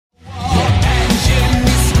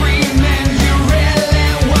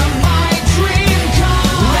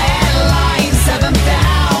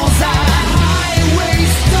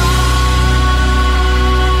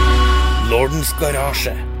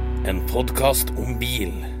Garasje, en podcast om bil.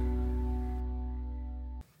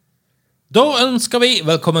 Da ønsker vi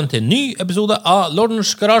velkommen til en ny episode av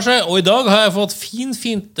Lordens Garasje, og i dag har jeg fått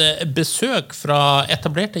fint besøk fra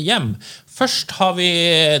etablerte hjem. Først har vi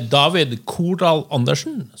David Kordal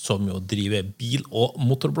Andersen, som jo driver bil- og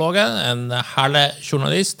motorbloggen, en herlig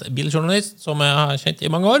journalist, biljournalist, som jeg har kjent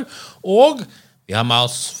i mange år. Og vi har med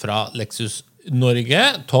oss fra Lexus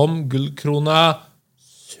Norge, Tom Gullkrona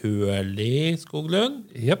Sørli Skoglund.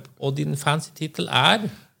 Yep. Og din fancy titel er...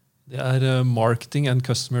 Det er Marketing and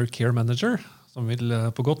Customer Care Manager, som vil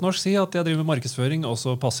på godt norsk si at jeg driver med markedsføring, og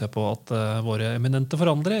så passer jeg på at våre eminente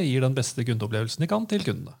forhandlere gir den beste kundeopplevelsen de kan til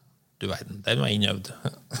kundene. Du vet, den var innøvd.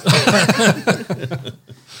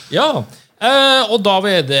 Ja, og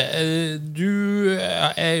David, du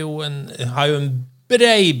har jo en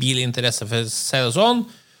bred bilinteresse, for å si det sånn.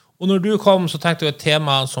 Og når du kom, så tenkte jeg et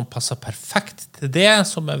tema som passer perfekt til det,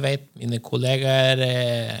 som jeg vet mine kolleger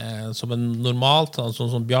som er normalt,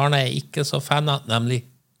 sånn som Bjarne er ikke så fan av, nemlig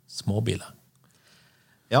småbiler.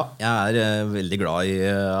 Ja, jeg er veldig glad i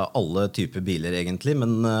alle typer biler egentlig,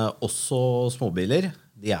 men også småbiler.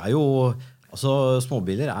 De er jo, altså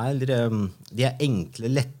småbiler de er enkle,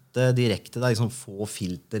 lette, direkte. Det er liksom få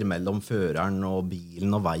filter mellom føreren og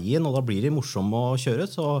bilen og veien, og da blir de morsomme å kjøre,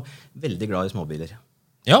 så veldig glad i småbiler.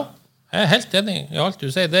 Ja, jeg er helt enig i alt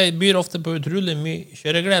du sier. Det byr ofte på utrolig mye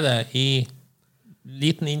kjøreglede i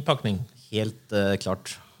liten innpakning. Helt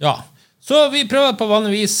klart. Ja, så vi prøver på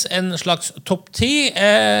vanligvis en slags topp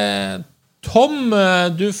 10. Tom,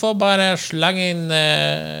 du får bare slenge inn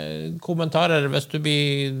kommentarer hvis du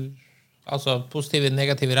blir positiv i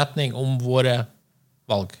negativ retning om våre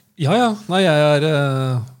valg. Ja. Nei, jeg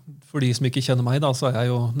er, for de som ikke kjenner meg da, så er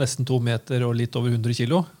jeg jo nesten 2 meter og litt over 100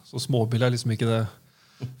 kilo. Så småbil er liksom ikke det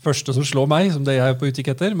første som slår meg, som det jeg er på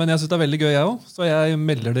utkikk etter. Men jeg synes det er veldig gøy jeg også, så jeg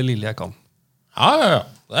melder det lille jeg kan. Ja,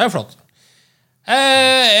 det er flott.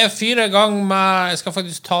 Jeg fyrer i gang med, jeg skal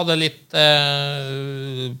faktisk ta det litt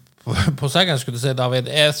på sengen, skulle du si,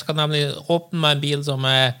 David. Jeg skal nemlig åpne meg en bil som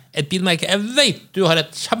er et bilmerke jeg vet du har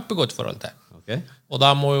et kjempegodt forhold til. Okay. Og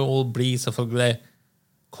da må jo bli selvfølgelig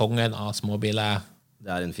kongen av småbiler.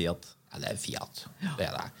 Det er en Fiat. Ja, det er Fiat. Ja.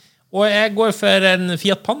 Det er det. Og jeg går for en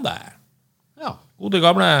Fiat Panda. Ja. Gode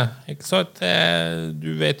gamle, ikke sant?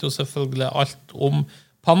 Du vet jo selvfølgelig alt om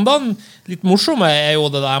Pandaen. Litt morsomme er jo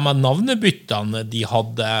det der med navnebyttene de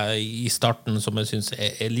hadde i starten, som jeg synes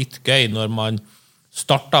er litt gøy når man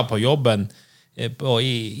startet på jobben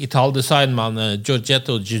i talldesign med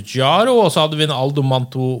Giorgetto Giugiaro, og så hadde vi en Aldo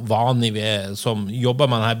Mantovani som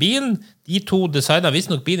jobbet med denne bilen. De to designet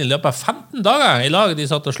visst nok bilen i løpet av 15 dager i lag. De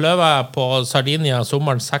satt og sløvet på Sardinia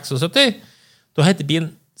sommeren 76. Da heter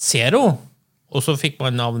bilen Zero, og så fikk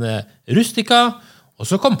man navnet Rustica, og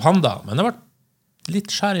så kom Panda. Men det var litt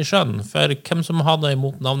skjær i sjøen, for hvem som hadde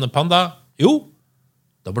imot navnet Panda? Jo,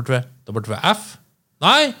 WWF.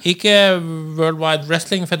 Nei, ikke World Wide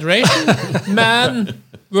Wrestling Federation, men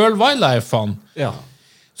World Wildlife Fund. Ja.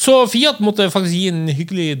 Så Fiat måtte faktisk gi en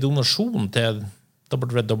hyggelig donasjon til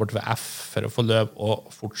WWF for å få løp å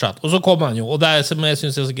fortsette. Og så kom han jo, og det som jeg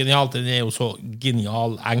synes er så genialt, den er jo så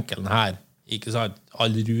genial enkel den her. Ikke sant?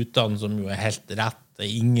 Alle rutene som jo er helt rett, det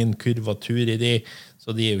er ingen kurvatur i de,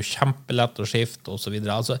 så de er jo kjempelett å skifte, og så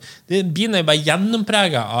videre. Altså, bilen er bare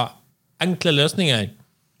gjennompreget av enkle løsninger.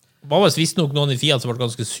 Det var visst nok noen i Fiat som var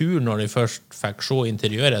ganske sur når de først fikk se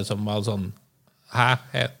interiøret, som var sånn,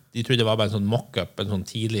 de trodde det var bare en sånn mock-up, en sånn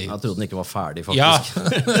tidlig... Jeg trodde den ikke var ferdig, faktisk.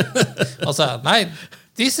 Ja, nei,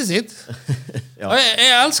 this is it. Ja. Og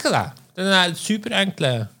jeg elsker det. Den der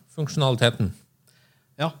superenkle funksjonaliteten.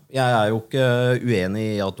 Ja, jeg er jo ikke uenig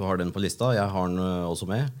i at du har den på lista. Jeg har den også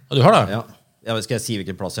med. Og du har det? Ja. Skal jeg si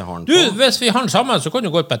hvilken plass jeg har den på? Du, hvis vi har den sammen, så kan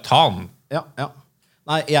du gå ut på ta den. Ja.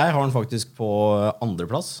 Nei, jeg har den faktisk på andre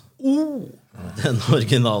plass. Den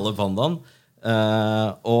originale Pandaen.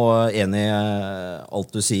 Og enig i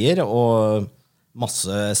alt du sier, og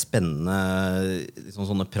masse spennende liksom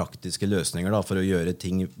sånne praktiske løsninger da, for å gjøre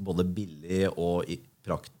ting både billig og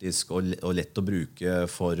praktisk og lett å bruke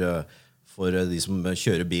for de som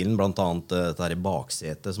kjører bilen, blant annet dette her i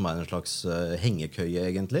baksetet, som er en slags hengekøye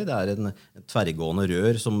egentlig. Det er en tverrgående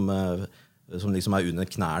rør som liksom er under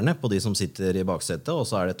knærne på de som sitter i baksetet, og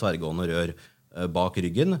så er det et tverrgående rør bak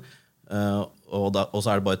ryggen, og så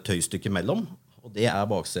er det bare et tøystykke mellom, og det er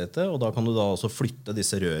baksetet, og da kan du da også flytte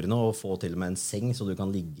disse rørene og få til og med en seng, så du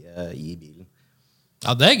kan ligge i bilen.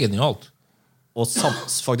 Ja, det er genialt. Og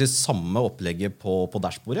faktisk samme opplegget på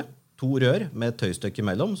dashbordet. 2 rør med et tøystykke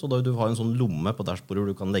imellom, så da du har en sånn lomme på dashbordet hvor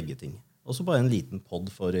du kan legge ting. Og så bare en liten podd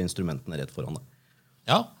for instrumentene rett foran deg.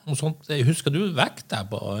 Ja, og sånt. Husker du vekt der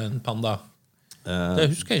på en Panda? Det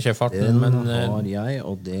husker jeg ikke i farten, Den men har jeg,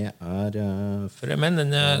 og det for jeg mener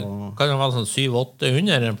den kan jo være sånn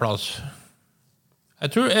 700-800 en plass. Jeg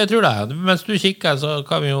tror det. Mens du kikker, så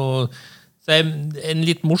kan vi jo se en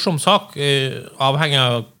litt morsom sak, avhengig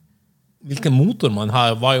av hvilken motor man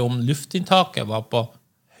har, var jo om luftinntaket var på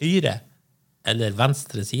høyre eller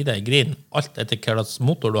venstre side i grilen, alt etter hva slags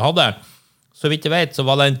motor du hadde. Så vidt jeg vet, så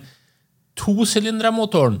var den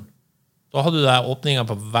tosylindermotoren. Da hadde du der åpningen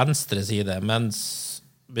på venstre side, mens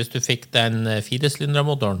hvis du fikk den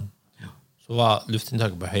firesylindermotoren, så var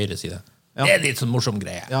luftinntaket på høyre side. Ja. Det litt sånn morsom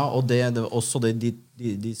greie. Ja, og også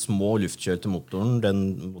de små luftkjørte motorene,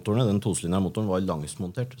 den tosylindermotoren var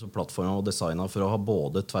langsmontert, så plattformen var designet for å ha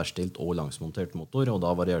både tverrstilt og langsmontert motor, og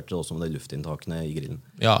da varierte det også med de luftinntakene i grillen.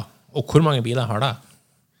 Ja, og hvor mange biler har det?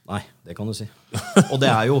 Nei, det kan du si. Og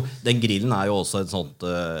den grillen er jo også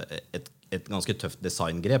et ganske tøft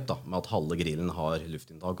designgrep, da, med at halve grillen har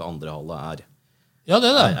luftinntak, og andre halve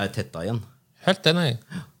er tetta igjen. Helt enig.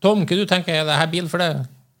 Tom, hva du tenker er det her bil for det?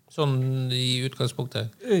 Sånn i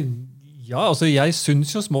utgangspunktet? Ja, altså jeg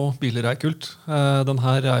synes jo små biler er kult. Den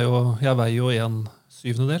her jeg veier jo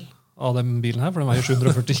 1/7 av den bilen her, for den veier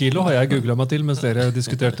 740 kilo, har jeg googlet meg til mens dere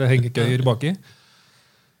diskuterte hengekøyer baki.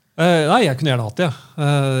 Nei, jeg kunne gjerne hatt det.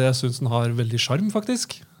 Jeg synes den har veldig charm,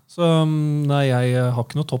 faktisk. Så nei, jeg har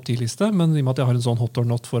ikke noe topp 10-liste, men i og med at jeg har en sånn hot or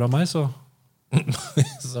not foran meg, så...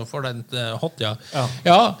 Så får den hot, ja.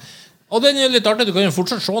 Ja, og den er litt artig. Du kan jo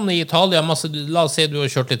fortsatt se den i Italia. La oss si du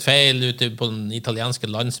har kjørt litt feil ute på den italienske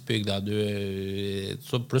landsbygda.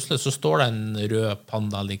 Så plutselig så står det en rød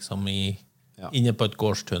panda liksom inne på et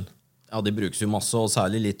gårdstun. Ja, de brukes jo masse, og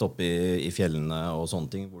særlig litt oppe i fjellene og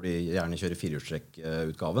sånne ting, hvor de gjerne kjører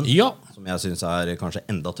firehjulstrekk-utgaven, som jeg synes er kanskje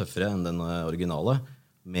enda tøffere enn den originale.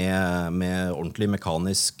 Med ordentlig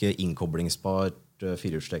mekanisk innkoblingsbart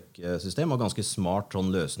firehjulstrekk-system og ganske smart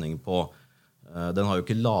sånn løsning på den har jo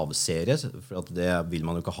ikke lavserie, for at det vil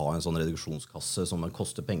man jo ikke ha en sånn reduksjonskasse som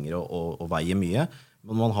koster penger og veier mye,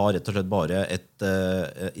 men man har rett og slett bare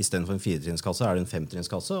i stedet for en 4-trinnskasse er det en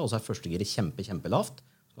 5-trinnskasse, og så er første gir kjempelavt,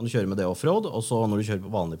 så kan du kjøre med det offroad, og så når du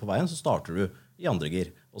kjører vanlig på veien så starter du i andre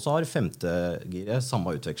gir, og så har 5. giret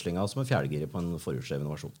samme utvekslinga som en 4. giret på en forhjulsdreven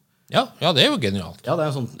versjon. Ja, det er jo genialt. Ja, det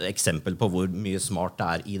er et sånt eksempel på hvor mye smart det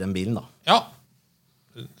er i den bilen da. Ja.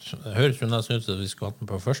 Det høres jo nesten ut som vi skulle hatt den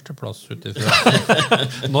på førsteplass utifra.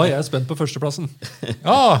 Nå er jeg spent på førsteplassen.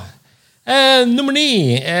 Ja. Nummer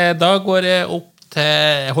 9. Da går jeg opp til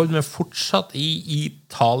jeg holder meg fortsatt i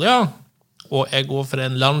Italia, og jeg går for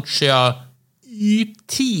en Lancia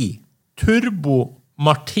Y10 Turbo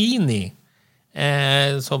Martini,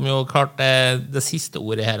 som jo klart det siste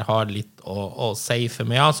ordet her har litt å si for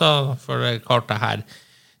meg, altså, for det er klart det her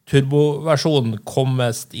turboversjonen kom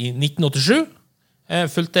mest i 1987.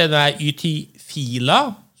 Fulgte den YT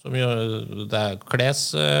Fila, som jo det er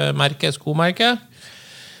klesmerke, skomerke.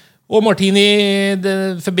 Og Martini,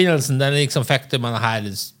 forbindelsen, den liksom fikk det med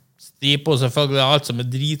denne stripe, og selvfølgelig alt som er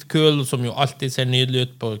dritkul, som jo alltid ser nydelig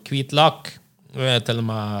ut på hvit lakk. Til og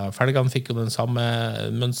med felgene fikk jo den samme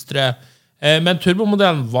mønstre. Men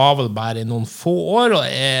turbomodellen var vel bare i noen få år, og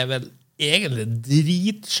er vel egentlig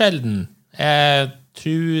dritsjelden. Jeg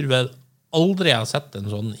tror vel aldri jeg har sett en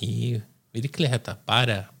sånn i virkeligheten,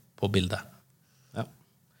 bare på bildet. Ja.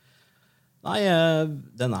 Nei,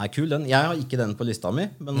 den er kul, den. Jeg har ikke den på lista mi,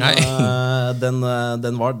 men den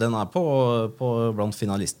er på blant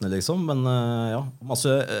finalistene, liksom. Men ja,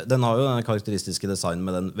 den har jo den karakteristiske designen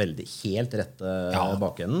med den veldig helt rette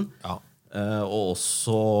bakenden. Ja. Og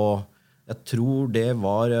også, jeg tror det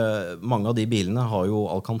var, mange av de bilene har jo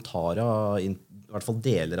Alcantara, i hvert fall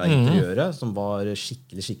deler av interiøret, som var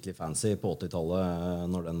skikkelig fancy på 80-tallet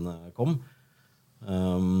når den kom.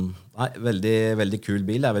 Nei, veldig kul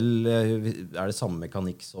bil. Er det samme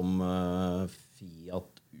mekanikk som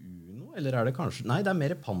Fiat Uno, eller er det kanskje... Nei, det er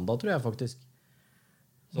mer Panda, tror jeg faktisk.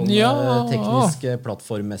 Sånn teknisk,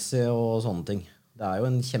 plattformmessig og sånne ting. Det er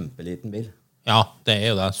jo en kjempeliten bil. Ja, det er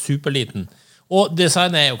jo det. Superliten. Og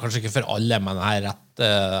designet er jo kanskje ikke for alle, men den her rett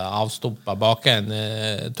avstumpa baken.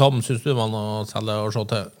 Tom, synes du det var noe selge å se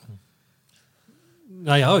til?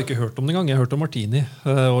 Nei, jeg har jo ikke hørt om det engang. Jeg har hørt om Martini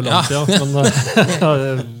og Lancia,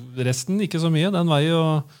 men resten ikke så mye. Den veier jo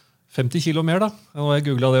 50 kilo mer da. Nå har jeg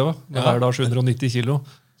googlet det også. Den er da 790 kilo.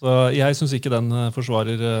 Så jeg synes ikke den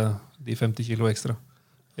forsvarer de 50 kilo ekstra.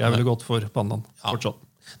 Jeg ville gått for Pandaen fortsatt.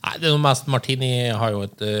 Nei, det er noe mest. Martini har jo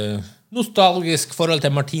et nostalgisk forhold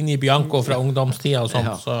til Martini Bianco fra ungdomstida og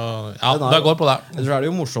sånt, så det går på det. Jeg tror det er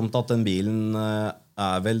jo morsomt at den bilen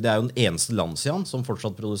det er jo den eneste Lanciaen som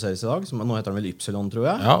fortsatt produseres i dag, nå heter den vel Ypsilon, tror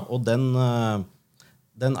jeg, og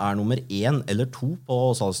den er nummer 1 eller 2 på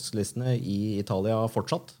salgslistene i Italia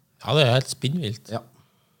fortsatt. Ja, det helt spinnvilt. Ja.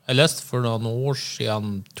 Jeg leste for noen år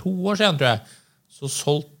siden, 2 år siden, tror jeg, så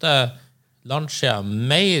solgte Lancia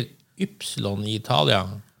mer Ypsilon i Italia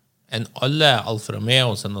enn alle Alfa Romeo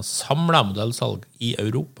sine samlet modellsalg i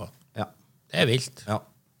Europa. Ja. Det vilt. Ja.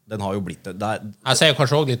 Den har jo blitt det. Jeg sier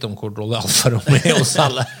kanskje også litt om hvor dårlig Alfa Romeo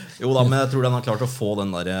selger. Jo da, men jeg tror den har klart å få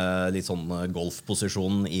den der litt sånn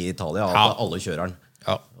golfposisjonen i Italia, at alle kjører den.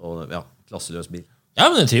 Ja. Og klasseløs bil. Ja,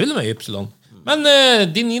 men det er trivelig med Ypsilon. Men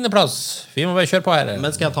din 9. plass, vi må bare kjøre på her.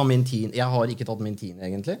 Men skal jeg ta min 10? Jeg har ikke tatt min 10,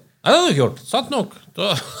 egentlig. Nei, det har du ikke gjort. Sant nok. Da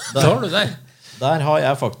har du det. Der har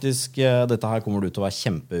jeg faktisk, dette her kommer du til å være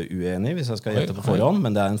kjempeuenig hvis jeg skal gjette på forhånd,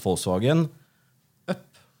 men det er en Volkswagen Up.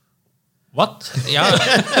 What? Ja,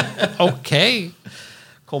 ok.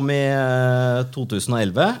 Kom i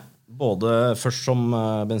 2011, både først som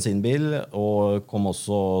bensinbil, og kom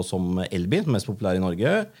også som elbil, mest populær i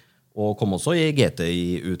Norge, og kom også i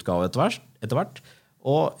GTI-utgave etter hvert.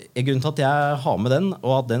 Og grunnen til at jeg har med den,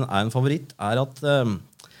 og at den er en favoritt, er at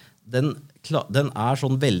den er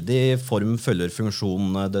sånn veldig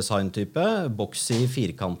form-følger-funksjon-design-type, boksy,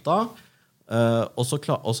 firkanta, og så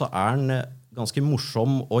er den ganske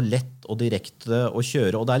morsom og lett og direkte å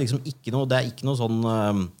kjøre, og det er liksom ikke noe sånn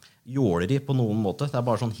jåleri på noen måte, det er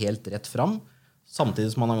bare sånn helt rett fram.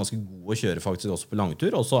 Samtidig som man er ganske god å kjøre faktisk også på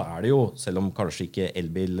langtur, og så er det jo, selv om kanskje ikke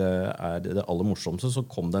elbil er det aller morsomste, så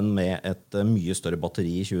kom den med et mye større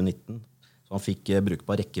batteri i 2019, så han fikk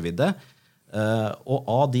brukbar rekkevidde. Og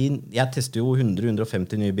av jeg tester jo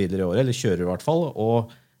 100-150 nye biler i året, eller kjører i hvert fall,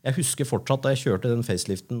 og jeg husker fortsatt da jeg kjørte den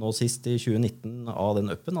faceliften nå sist i 2019 av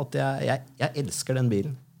den Upen, at jeg elsker den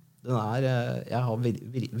bilen. Jeg har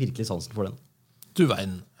virkelig sansen for den. Du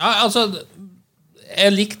verden. Ja, altså,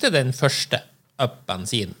 jeg likte den første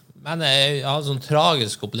Up-bensin, men jeg hadde en sånn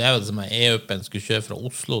tragisk opplevelse med E-Upen skulle kjøre fra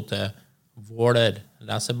Oslo til Våler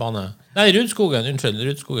lesebane. Nei, Rudskogen.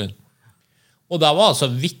 Og det var så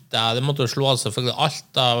vidt det måtte slå av selvfølgelig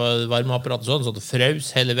alt av varmeapparatet sånn, så det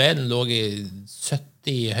frøs hele veien, lå i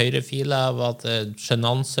 70 høyrefiler, var til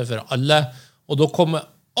genanse for alle, og da kom jeg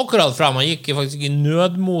akkurat frem, man gikk faktisk i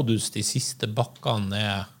nødmodus de siste bakkene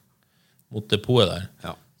ned mot depotet der.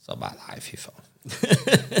 Ja. Så jeg bare, nei, fy faen.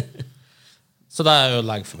 Så det er jo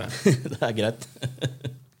lag for meg. Det er greit.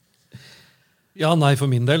 Ja, nei, for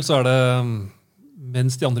min del så er det,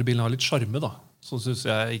 mens de andre bilene har litt charme da, så synes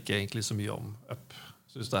jeg ikke egentlig så mye om Up.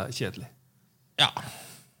 Synes det er kjedelig. Ja,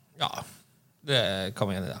 det kan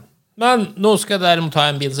vi gjøre det. Men nå skal jeg derimot ta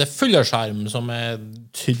en bil som er full av skjerm, som jeg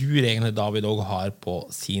tror egentlig David også har på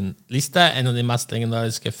sin liste. En av de mest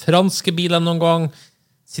legendariske franske bilene noen gang,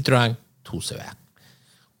 Citroën 2CV.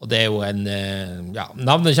 Og det er jo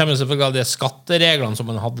navnet kommer selvfølgelig av de skattereglene som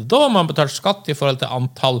man hadde da. Man betalte skatt i forhold til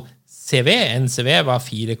antall CV. En CV var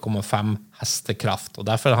 4,5 hestekraft. Og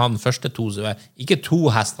derfor har den første 2CV ikke 2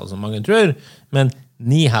 hester, som mange tror, men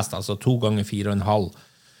 9 hester, altså 2 ganger 4,5.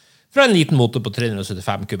 Fra en liten motor på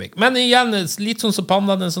 375 kubikk. Men igjen, litt sånn som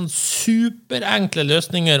Panda, det er sånn superenkle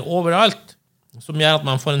løsninger overalt, som gjør at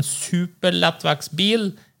man får en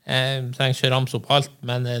superlettvektsbil. Jeg trenger ikke ramse opp alt,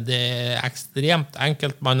 men det er ekstremt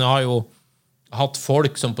enkelt. Man har jo hatt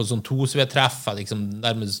folk som på sånn 2CV-treffer liksom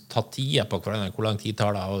nærmest tatt tida på hverandre, hvor lang tid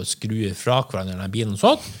tar det å skru fra hverandre denne bilen og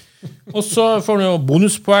sånt. Og så får du jo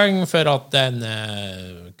bonuspoeng for at den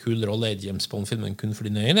kul rolle i James Bond-filmen kun for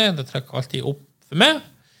dine øyne. Det trekker alltid opp for meg.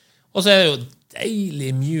 Og så er det jo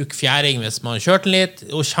deilig mjuk fjæring hvis man har kjørt den litt.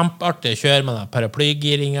 Og kjempeartig å kjøre med den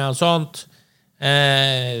paraplygiringen og sånt.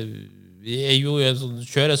 Jeg gjorde en sånn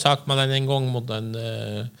kjøresak med den en gang mot den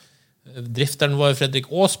drifteren vår, Fredrik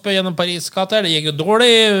Åsbø, gjennom Paris gater. Det gikk jo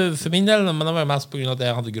dårlig for min del, men det var mest på grunn av at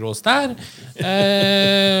jeg hadde grå stær.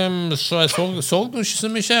 Så jeg så ikke så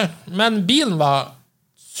mye. Men bilen var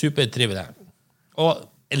supertrivelig. Og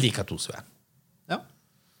jeg liker 2CV. Ja.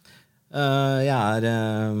 Jeg har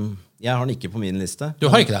den ikke på min liste. Du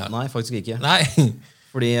har ikke det? Nei, faktisk ikke. Nei.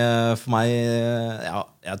 Fordi for meg,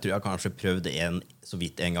 jeg tror jeg kanskje prøvde så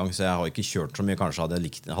vidt en gang, så jeg har ikke kjørt så mye. Kanskje hadde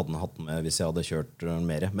jeg hadde den hatt med hvis jeg hadde kjørt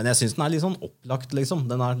mer. Men jeg synes den er litt sånn opplagt, liksom.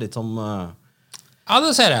 Den er litt sånn... Ja,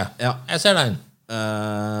 det ser jeg. Ja. Jeg ser den.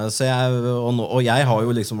 Så og jeg har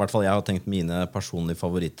jo liksom, i hvert fall, jeg har tenkt mine personlige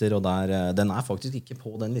favoritter, og den er faktisk ikke på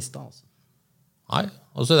den lista, altså. Nei,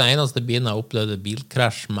 og så er det eneste bilen jeg opplevde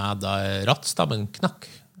bilkrasj med da rattstammen knakk.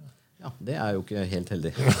 Ja, det er jo ikke helt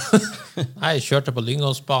heldig. Jeg kjørte på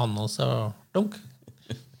Lyngåsbanen, og så dunk.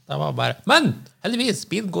 Det var bare... Men heldigvis,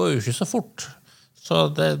 bilen går jo ikke så fort. Så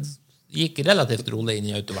det gikk relativt rolig inn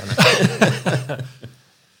i autovernet.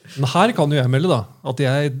 Men her kan jo jeg melde da, at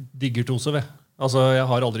jeg digger 2CV. Altså, jeg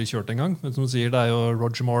har aldri kjørt en gang, men som du sier, det er jo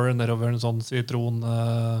Roger Moore nedover en sånn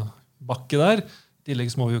citronbakke der. I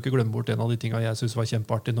tillegg så må vi jo ikke glemme bort en av de tingene jeg synes var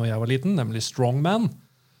kjempeartig når jeg var liten, nemlig Strongman.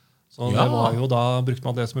 Så det var jo da brukte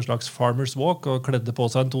man det som en slags farmer's walk og kledde på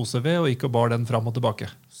seg en 2CV og gikk og bar den fram og tilbake.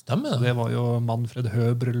 Stemmer det. Det var jo Manfred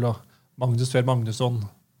Høbrel og Magnus Fjell Magnusson.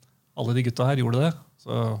 Alle de gutta her gjorde det.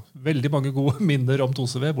 Så veldig mange gode minner om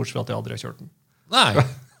 2CV, bortsett fra at jeg aldri har kjørt den. Nei.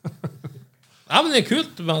 Ja, men det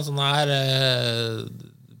kult med sånne her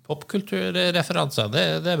popkulturreferanser.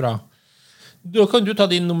 Det bra. Da kan du ta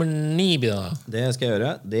din nummer 9, Bida. Det skal jeg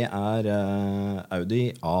gjøre. Det Audi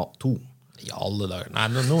A2. I alle dager. Nei,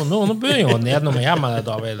 nå begynner jeg jo nednom hjemme,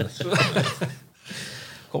 David.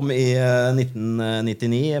 Kom i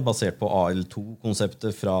 1999, basert på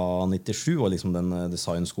AL2-konseptet fra 97, og liksom den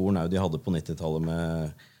designskolen Audi hadde på 90-tallet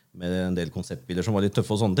med en del konseptbiler som var litt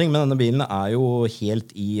tøffe og sånne ting. Men denne bilen jo helt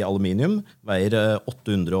i aluminium, veier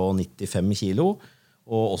 895 kilo,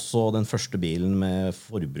 og også den første bilen med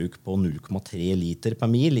forbruk på 0,3 liter per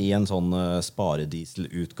mil i en sånn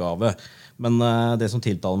sparedieselutgave. Men det som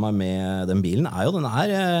tiltaler meg med den bilen jo den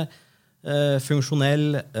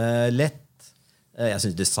funksjonell, lett. Jeg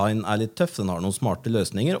synes design litt tøff, den har noen smarte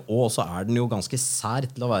løsninger, og så den jo ganske sær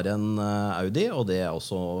til å være en Audi, og det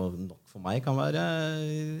også nok for meg kan være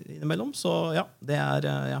innimellom. Så ja,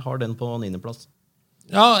 jeg har den på 9. plass.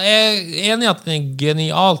 Ja, jeg enig I at den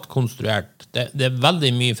genialt konstruert. Det veldig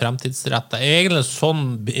mye fremtidsrettet. Egentlig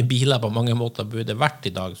sånn biler på mange måter burde vært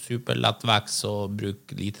I dag. Superlettveks og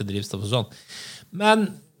bruk lite drivstoff og sånn. Men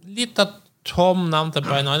litt at Tom nevnte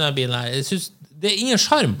på en annen bil her, jeg synes det ingen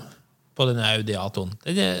skjerm på denne Audi A2.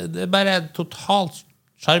 Det bare totalt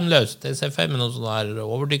skjermløst. Jeg ser for meg noen sånne her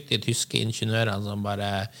overdyktige tyske ingeniører som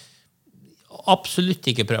bare absolutt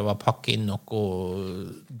ikke prøver å pakke inn noe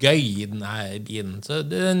gøy I denne bilen. Så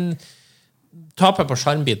den taper på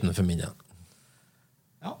skjermbiten for min del.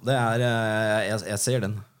 Ja, det jeg ser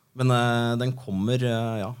den. Men den kommer,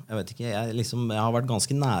 ja, jeg vet ikke, jeg har vært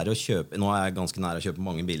ganske nære å kjøpe, nå jeg ganske nære å kjøpe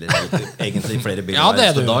mange biler, egentlig flere biler ja,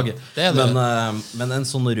 hver dag. Men en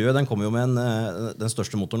sånn rød, den kommer jo med den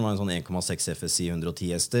største motoren var en sånn 1,6 FSI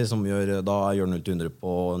 110 hester, som gjør 0-100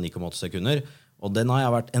 på 9,8 sekunder. Og den har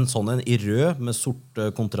jeg vært en sånn I rød med sort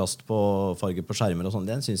kontrast på farge på skjermer og sånn.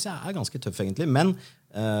 Den synes jeg ganske tøff egentlig, men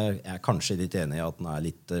jeg kanskje litt enig I at den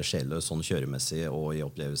litt sjelløs sånn kjøremessig og I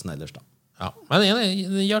opplevelsen ellers da. Ja, men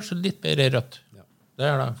den gjør seg litt bedre rødt. Ja. Det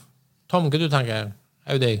det. Tom, hva du tenker?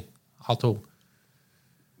 Audi A2?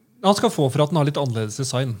 Han skal få for at den har litt annerledes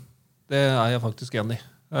design. Det jeg faktisk enig I.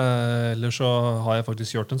 Ellers så har jeg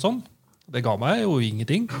faktisk kjørt en sånn. Det ga meg jo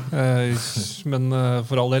ingenting. Men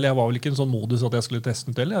for all del, jeg var vel ikke I en sånn modus at jeg skulle teste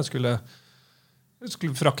den til. Jeg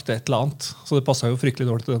skulle frakte et eller annet. Så det passet jo fryktelig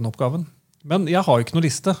dårlig til den oppgaven. Men jeg har jo ikke noe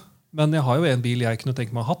liste. Men jeg har jo en bil jeg kunne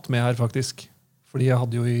tenke meg å ha hatt med her faktisk. Fordi jeg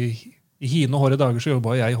hadde jo I hine og hårde dager så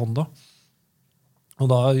jobbet jeg I Honda. Og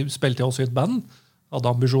da spilte jeg også I et band.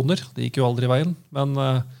 Hadde ambisjoner. Det gikk jo aldri I veien. Men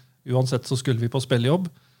uansett så skulle vi på spillejobb.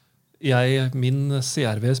 Min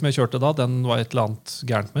CRV som jeg kjørte da, den var et eller annet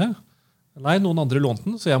gærent med. Nei, noen andre lånte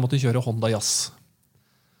den, så jeg måtte kjøre Honda Jazz.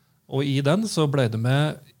 Og I den så ble det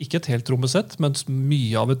med, ikke et helt trommesett, men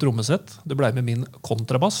mye av et trommesett. Det ble med min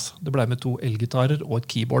kontrabass, det ble med 2 elgitarer og et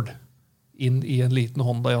keyboard. Inn I en liten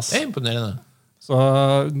Honda Jazz. Det imponerende. Så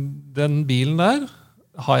den bilen der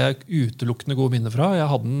har jeg utelukkende gode minner fra. Jeg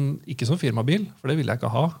hadde den ikke som firmabil, for det ville jeg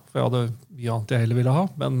ikke ha. For jeg hadde mye annet jeg heller ville ha.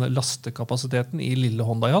 Men lastekapasiteten I lille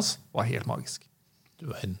Honda Jazz var helt magisk. Du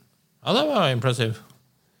verden. Ja, det var impressive.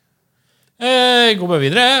 Jeg går bare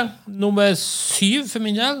videre. Nummer 7 for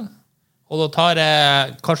min del. Og da tar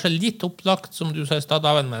jeg kanskje litt opplagt, som du sa I sted,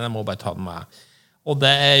 David, men jeg må bare ta den med. Og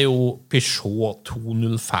det jo Peugeot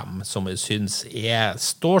 205, som jeg synes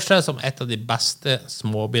står seg som et av de beste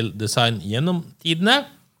småbildesign gjennom tidene.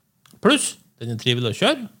 Pluss, den trivelig å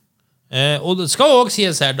kjøre. Og det skal også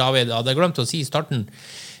sies her, David, jeg hadde glemt å si I starten,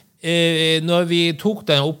 når vi tok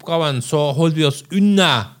den oppgaven, så holdt vi oss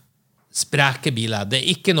unna spreke biler. Det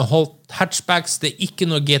ikke noe holdt hatchbacks, det ikke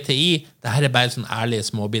noe GTI. Dette bare sånn ærlige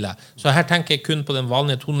småbiler. Så her tenker jeg kun på den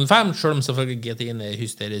vanlige 205, selv om selvfølgelig GTI-en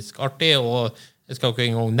hysterisk artig, og jeg skal ikke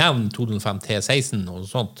engang nevne 205 T16 og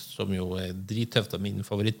sånt, som jo drittøft av min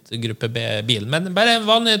favorittgruppebil. Men bare en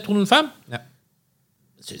vanlig 205,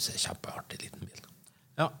 jeg synes det kjempeartig liten bil.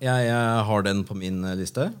 Ja, jeg har den på min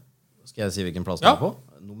liste. Skal jeg si hvilken plass den på?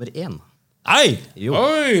 Nummer 1. Nei!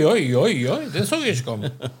 Oi, det så vi ikke om.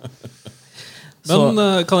 Men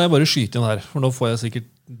kan jeg bare skyte inn her, for nå får jeg sikkert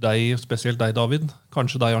deg, spesielt deg, David,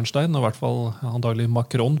 kanskje deg, Arnstein, og I hvert fall antagelig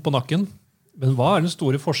Macron på nakken. Men hva den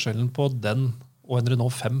store forskjellen på den og en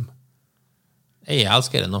Renault 5? Jeg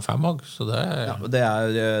elsker Renault 5 også, så det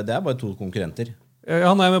det bare 2 konkurrenter.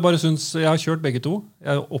 Ja, nei, men jeg bare synes, jeg har kjørt begge to.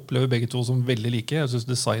 Jeg opplever begge to som veldig like. Jeg synes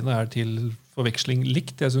designet til forveksling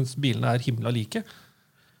likt. Jeg synes bilene himla like.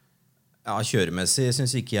 Ja, kjøremessig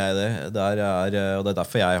synes ikke jeg det. Og det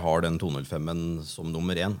derfor jeg har den 205-en som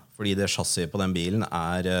nummer 1. Fordi det chassiset på den bilen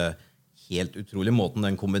helt utrolig. Måten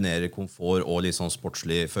den kombinerer komfort og litt sånn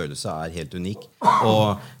sportslig følelse helt unik.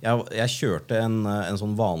 Og jeg kjørte en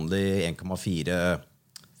sånn vanlig 1,4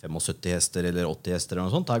 75 hester eller 80 hester eller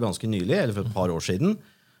noe sånt. Det ganske nylig, eller for et par år siden.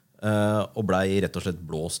 Og ble rett og slett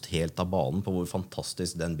blåst helt av banen på hvor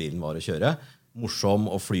fantastisk den bilen var å kjøre. Morsom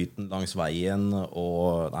og flyten langs veien.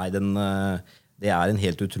 Og, nei, det en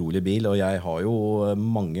helt utrolig bil, og jeg har jo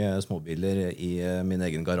mange småbiler i min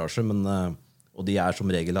egen garasje, og de som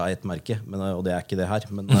regel av ett merke, og det ikke det her.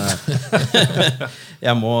 Men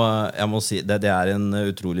jeg må si, det en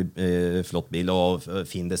utrolig flott bil, og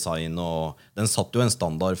fin design, og den satt jo en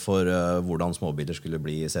standard for hvordan småbiler skulle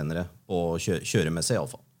bli senere, på kjøremessig i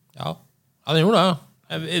alle fall. Ja, den gjorde det.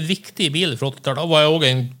 En viktig bil fra 80-tallet. Det var jo også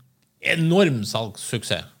en enorm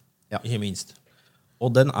salgssuksess, ikke minst. Og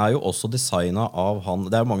den jo også designet av han.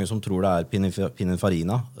 Det mange som tror det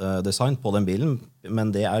Pininfarina-design på den bilen, men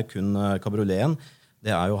det kun kabrioleten. Det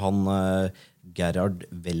jo han Gerhard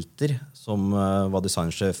Welter, som ble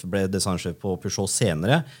designsjef på Peugeot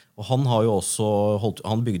senere. Og han har jo også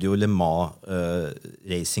han bygde jo Le Mans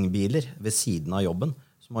racingbiler ved siden av jobben,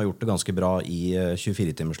 som har gjort det ganske bra i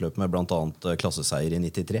 24-timersløp med blant annet klasseseier i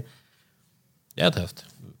 93. Det tøft.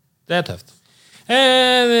 Det tøft.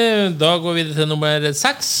 Da går vi til nummer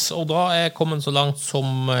 6, og da jeg kommet så langt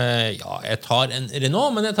som jeg tar en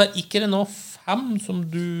Renault, men jeg tar ikke Renault 5 som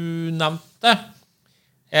du nevnte.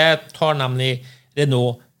 Jeg tar nemlig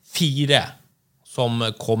Renault 4 som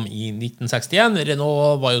kom i 1961.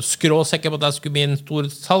 Renault var jo skråsikker på at det skulle bli en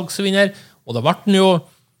stor salgsvinner, og det ble den jo.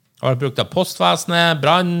 Det har vært brukt av postvesenet,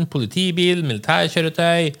 brann, politibil,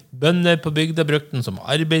 militærkjøretøy, bønder på bygda brukte den som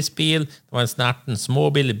arbeidsbil, det var en snerten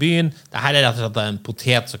småbil i byen. Dette rett og slett en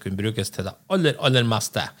potet som kunne brukes til det aller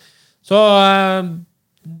meste. Så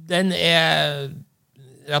den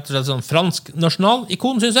rett og slett sånn fransk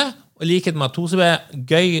nasjonalikon, synes jeg, og i likhet med 2CV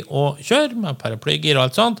gøy å kjøre, med paraplygger og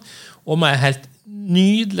alt sånt, og med helt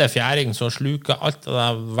nydelig fjæring som sluker alt av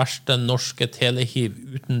det verste norske telehiv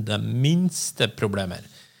uten det minste problemer.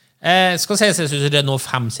 Skal sies, jeg synes Renault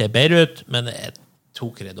 5 ser bedre ut, men jeg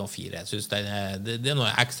tok Renault 4. Jeg synes det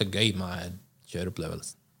noe ekstra gøy med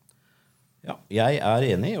kjøreopplevelsen. Ja, jeg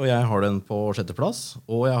enig, og jeg har den på 6. plass,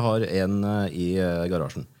 og jeg har en i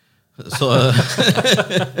garasjen. Så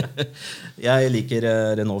jeg liker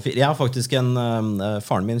Renault 4. Jeg har faktisk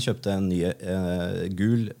faren min kjøpte en ny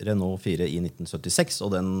gul Renault 4 i 1976,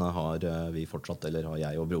 og den har vi fortsatt, eller har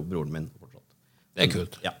jeg og broren min fortsatt. Det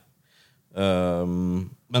kult. Ja.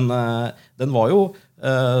 Men den var jo,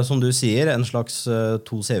 som du sier, en slags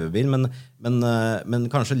 2CV-bil, men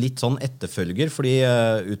kanskje litt sånn etterfølger, fordi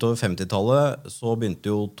utover 50-tallet så begynte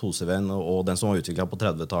jo 2CV-en og den som var utviklet på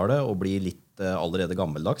 30-tallet å bli litt allerede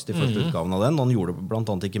gammeldags, de første utgavene av den. Han gjorde blant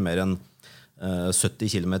annet ikke mer enn 70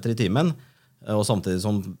 km i timen, og samtidig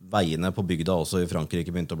som veiene på bygda også i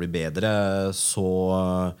Frankrike begynte å bli bedre, så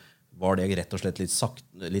var det rett og slett litt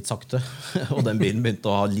sakte, og den bilen begynte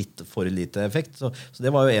å ha litt for lite effekt. Så det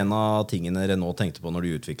var jo en av tingene Renault tenkte på når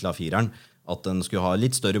de utviklet 4-eren, at den skulle ha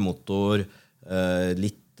litt større motor,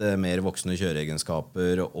 litt mer voksne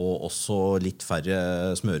kjøreegenskaper, og også litt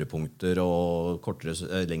færre smørepunkter og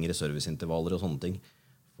lengre serviceintervaller og sånne ting.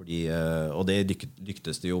 Og det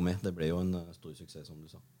lyktes de jo med. Det ble jo en stor suksess, som du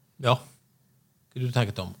sa. Ja. Hva du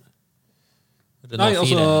tenkt om? Nei,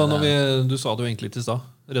 altså, du sa det jo egentlig til stad.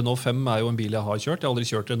 Renault 5 jo en bil jeg har kjørt. Jeg har aldri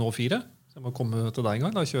kjørt Renault 4, så jeg må komme til deg en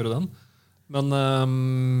gang og kjøre den. Men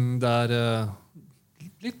det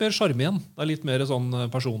litt mer charme igjen. Det litt mer sånn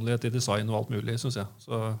personlighet i design og alt mulig, synes jeg.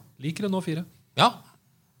 Så liker Renault 4. Ja,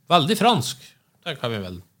 veldig fransk. Det kan vi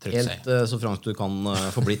vel trygt si. Helt så fransk du kan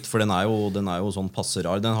få blitt, for den jo sånn passe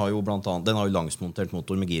rar. Den har jo blant annet, den har jo langsmontert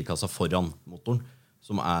motor med girkassa foran motoren,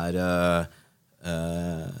 som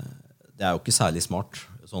det jo ikke særlig smart,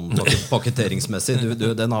 sånn paketteringsmessig.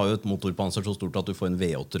 Den har jo et motorpanser så stort at du får en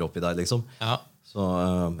V8 oppi der, liksom. Ja. Så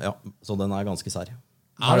den ganske sær.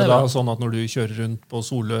 Ja, det da sånn at når du kjører rundt på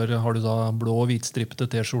Solør, har du da blå og hvitstrippete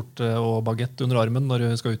t-skjorte og baguette under armen når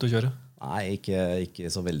du skal ut og kjøre? Nei,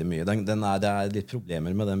 ikke så veldig mye. Det litt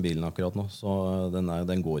problemer med den bilen akkurat nå, så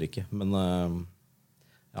den går ikke. Men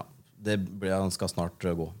ja, den skal snart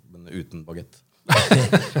gå, men uten baguette.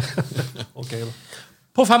 Ok da.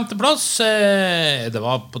 På 5. plass, det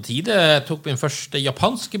var på tide, jeg tok min første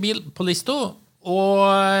japanske bil på lista, og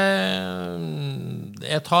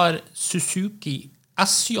jeg tar Suzuki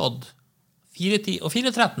SJ 410 og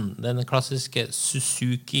 413, den klassiske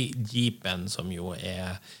Suzuki Jeepen, som jo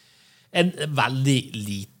en veldig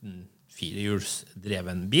liten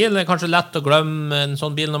firehjulsdreven bil. Det kanskje lett å glemme en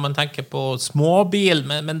sånn bil når man tenker på småbil,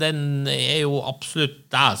 men den jo absolutt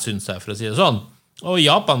det, synes jeg, for å si det sånn. Og i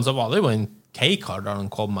Japan så var det jo en K-car da den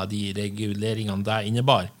kom med de reguleringene det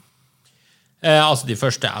innebar. Altså de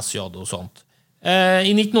første SJ og sånt.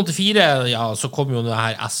 I 1984 så kom jo det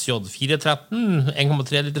her SJ 413,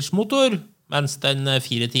 1,3 liters motor, mens den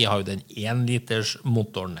 410 har jo den 1 liters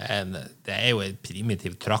motoren. Det jo en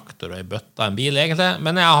primitiv traktor og en bøtta en bil egentlig,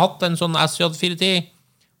 men jeg har hatt en sånn SJ 410,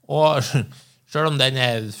 og selv om den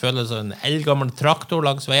føles som en eldgammel traktor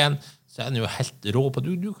langs veien, så den jo helt rå på.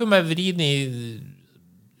 Du kan bare vri den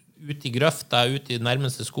ut i grøfta, ut i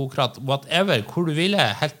nærmeste skokratt, whatever, hvor du ville,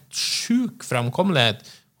 helt sjuk fremkommelighet.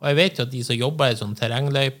 Og jeg vet jo at de som jobber i sånn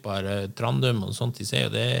terrengløyper, Trandum og sånt, de sier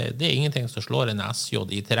jo det ingenting som slår en SJ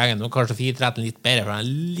i terrengen. Nå kanskje 413 litt bedre, for den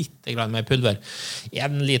litt mer pulver.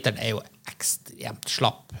 1 liter jo ekstremt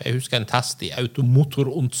slapp. Jeg husker en test i Automotor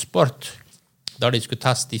und Sport, der de skulle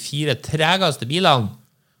teste de 4 tregeste bilene,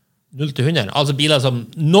 0-100. Altså biler som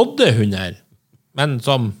nådde 100, men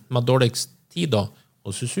som med dårligst tid da.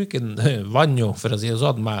 Og Suzuki vann jo, for å si det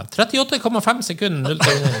sånn, med 38,5 sekunder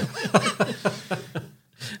 0-100.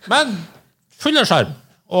 Men full av skjerm,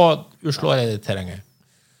 og uslår i terrenget.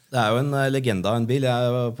 Det jo en legende av en bil.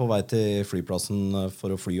 Jeg var på vei til flyplassen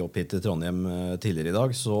for å fly opp hit til Trondheim tidligere i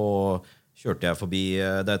dag, så kjørte jeg forbi,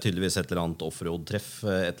 det tydeligvis et eller annet offroad-treff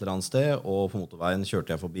et eller annet sted, og på motorveien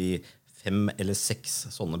kjørte jeg forbi 5 eller 6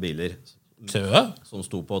 sånne biler som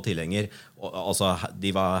sto på tilhenger. Altså, de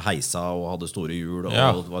var heisa og hadde store hjul, og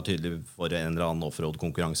det var tydelig for en eller annen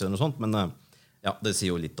offroad-konkurranse eller noe sånt, men ja, det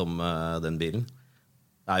sier jo litt om den bilen.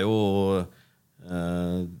 Det jo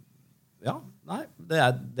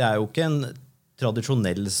det jo ikke en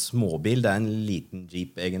tradisjonell småbil, det en liten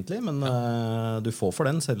Jeep egentlig, men du får for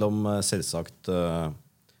den, selv om selvsagt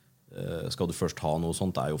skal du først ha noe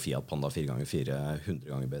sånt, jo Fiat Panda 4x4 100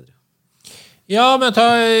 ganger bedre. Ja, men ta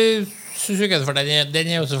Suzuki, for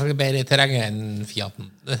den jo selvfølgelig bedre i terrenget enn Fiaten.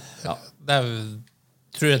 Ja. Det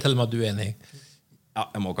tror jeg til og med du enig i. Ja,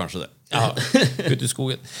 jeg må kanskje det. Ja, ut i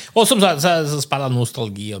skogen. Og som sagt, så spiller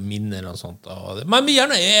nostalgi og minner og sånt. Men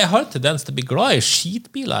jeg har tendens til å bli glad i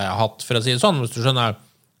skitbiler jeg har hatt, for å si det sånn, hvis du skjønner.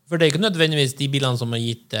 For det ikke nødvendigvis de bilene som har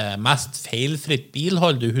gitt mest feilfritt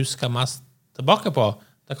bilhold du husker mest tilbake på.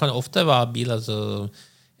 Det kan ofte være biler som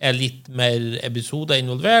litt mer episoder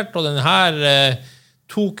involvert, og den her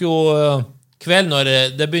tok jo kveld når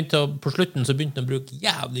det begynte på slutten, så begynte den å bruke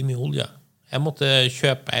jævlig mye olje. Jeg måtte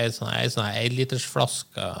kjøpe en sånn 1 liters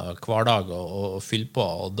flaske hver dag og fylle på,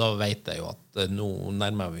 og da vet jeg jo at nå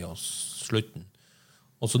nærmer vi oss slutten.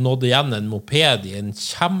 Og så nådde igjen en moped i en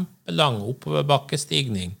kjempelang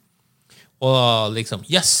oppoverbakkestigning, og liksom,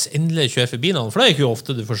 yes, endelig kjør forbi noen, for det ikke jo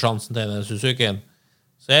ofte du får sjansen til den Suzukien.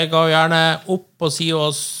 Så jeg ga gjerne opp på siden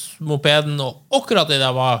hos mopeden, og akkurat det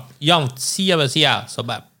der var jevnt side ved side, så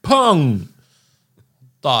bare pang!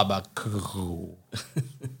 Da bare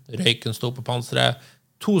røyken stod på panseret,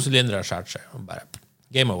 2 sylindere skjert seg, og bare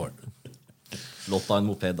game over. Slått av en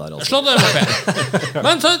moped der, altså. Slått av en moped.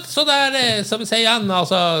 Men så det som vi sier igjen,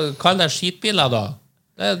 altså, kall det skitbiler da.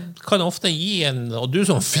 Det kan ofte gi en, og du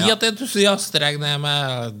som Fiat-entusiast regner jeg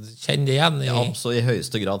med, kjenner det igjen. Ja, så i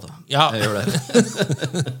høyeste grad. Ja. Jeg gjør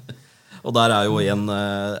det. Og der jo en,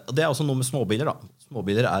 det også noe med småbiler da.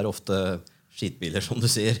 Småbiler ofte skitbiler, som du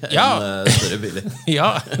sier, enn større biler.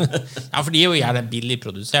 Ja, for de jo gjerne billig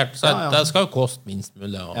produsert, så det skal jo koste minst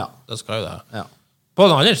mulig, og det skal jo det. Ja. På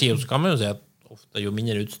den andre siden så kan man jo si at ofte jo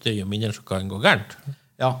mindre utstyr, jo mindre så kan det gå gærent.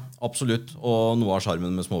 Ja, absolutt. Og noe av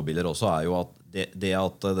skjermen med småbiler også jo at det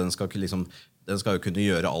at den skal jo kunne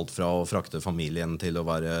gjøre alt fra å frakte familien til å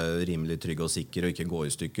være rimelig trygg og sikker og ikke gå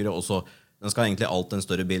i stykker. Og så, den skal egentlig alt en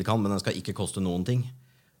større bil kan, men den skal ikke koste noen ting.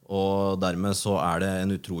 Og dermed så det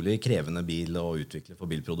en utrolig krevende bil å utvikle for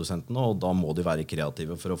bilprodusentene, og da må de være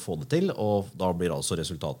kreative for å få det til, og da blir altså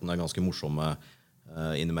resultatene ganske morsomme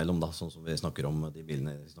innimellom, da, sånn som vi snakker om de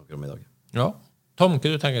bilene vi snakker om i dag. Ja. Tom,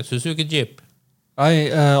 hva du tenker? Suzuki Jeep?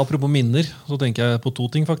 Nei, apropos minner, så tenker jeg på 2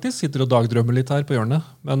 ting faktisk. Sitter og dagdrømmer litt her på hjørnet.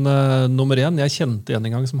 Men nummer 1, jeg kjente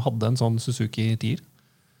en gang som hadde en sånn Suzuki Tier.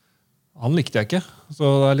 Han likte jeg ikke, så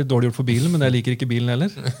det litt dårlig gjort for bilen, men jeg liker ikke bilen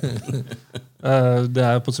heller. Det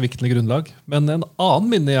på sviktende grunnlag. Men en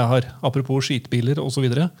annen minne jeg har, apropos skitbiler og så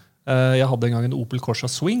videre, jeg hadde en gang en Opel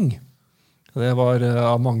Corsa Swing. Det var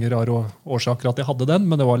av mange rare årsaker at jeg hadde den,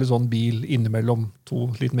 men det var litt sånn bil innimellom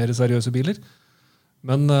 2 litt mer seriøse biler.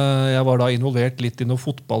 Men jeg var da involvert litt i noe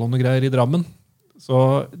fotball og noe greier i Drammen. Så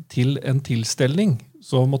til en tilstelning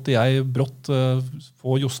så måtte jeg brått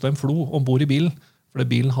få Jostein Flo ombord i bilen, fordi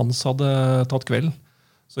bilen hans hadde tatt kvelden.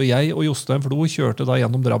 Så jeg og Jostein Flo kjørte da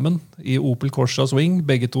gjennom Drammen i Opel Corsa Swing.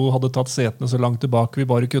 Begge to hadde tatt setene så langt tilbake vi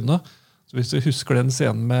bare kunne. Så hvis du husker den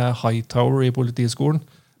scenen med Hightower i politiskolen,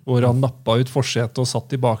 hvor han nappa ut forsetet og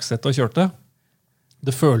satt i baksetet og kjørte,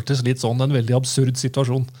 det føltes litt sånn en veldig absurd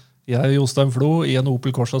situasjon. Jeg og Jostein Flo i en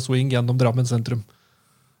Opel Corsa Swing gjennom Drammen sentrum.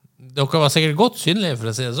 Dere var sikkert godt synlige, for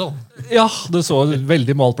å si det sånn. Ja, det så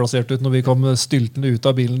veldig malplassert ut når vi kom styltende ut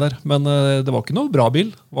av bilen der. Men det var ikke noe bra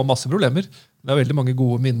bil. Det var masse problemer. Det er veldig mange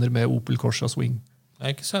gode minner med Opel Corsa Swing. Det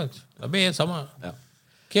er ikke sant. Det blir det samme. Ja.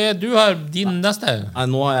 Okay, du har din neste. Nei,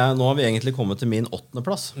 nå har vi egentlig kommet til min 8.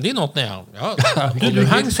 plass. Din 8., ja. Og du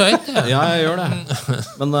henger så etter. Ja, jeg gjør det.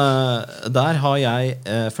 Men der har jeg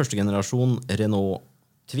første generasjon Renault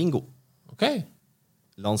Twingo. Ok.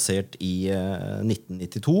 Lansert i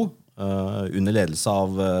 1992 under ledelse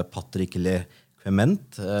av Patrick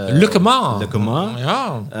Leclement. Lecoman. Ja.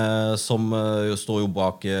 Som står jo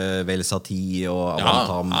bak Velsati og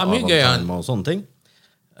Avantam og sånne ting.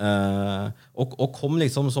 Og kom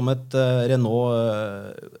liksom som et Renault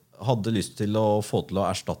hadde lyst til å få til å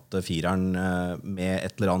erstatte fireren med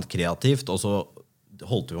et eller annet kreativt, og så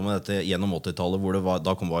holdt vi med dette gjennom 80-tallet, hvor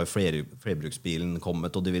da var flerbruksbilen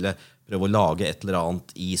kommet, og de ville prøve å lage et eller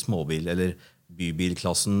annet i småbil- eller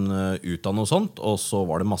bybilklassen ut av noe sånt, og så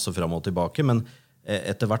var det masse frem og tilbake, men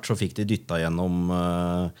etter hvert så fikk de dyttet gjennom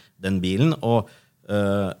den bilen, og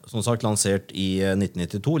som sagt lansert i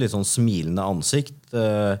 1992, litt sånn smilende ansikt,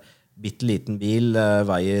 bitteliten bil,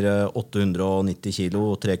 veier 890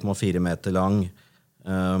 kilo, 3,4 meter lang,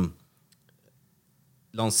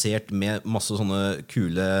 lansert med masse sånne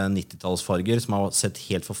kule 90-tallsfarger som har sett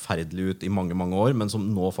helt forferdelig ut i mange, mange år, men som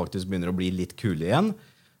nå faktisk begynner å bli litt kule igjen.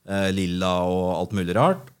 Lilla og alt mulig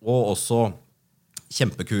rart. Og også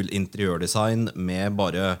kjempekul interiørdesign med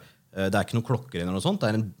bare, det er ikke noen klokker eller noe sånt, det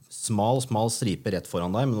er en smal stripe rett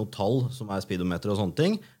foran deg med noen tall som er speedometer og sånne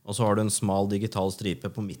ting. Og så har du en smal digital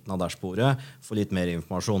stripe på midten av dashbordet for litt mer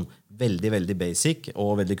informasjon. Veldig, veldig basic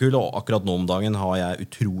og veldig kul, og akkurat nå om dagen har jeg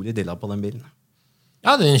utrolig dilla på den bilen.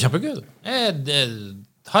 Ja, den er kjempekul. Det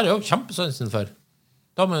har jeg jo kjempesansen for.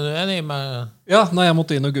 Da er du enig med... Ja, nei, jeg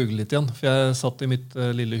måtte inn og google litt igjen, for jeg satt i mitt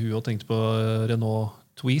lille hue og tenkte på Renault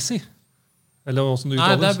Twizy. Eller hvordan det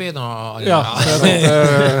uttales. Nei, det blir noe... Ja,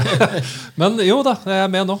 men jo da, jeg er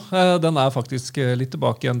med nå. Den er faktisk litt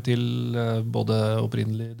tilbake igjen til både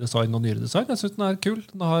opprinnelig design og nyere design. Jeg synes den er kul.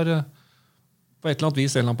 Den har på et eller annet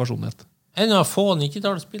vis en eller annen personlighet. En av få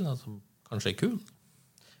 90-tallsspillene som kanskje er kul.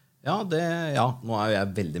 Ja, nå er jo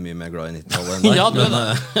jeg veldig mye mer glad i 90-tallet enn deg. Ja, du er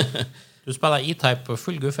det. Du spiller E-Type på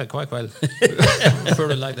full guffe hver kveld. Før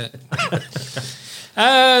du legger det.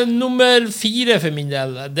 Nummer 4 for min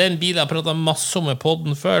del. Det er en bil jeg har pratet masse om i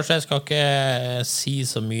podden før, så jeg skal ikke si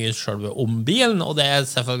så mye selv om bilen, og det er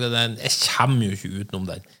selvfølgelig den, jeg kommer jo ikke utenom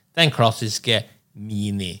den. Den klassiske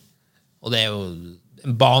Mini. Og det er jo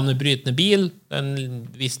en banebrytende bil. Den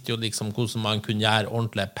visste jo liksom hvordan man kunne gjøre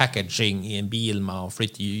ordentlig packaging i en bil med å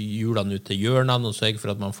flytte hjulene ut til hjørnene og sørge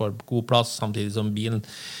for at man får god plass samtidig som bilen.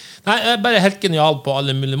 Nei, jeg er bare helt genial på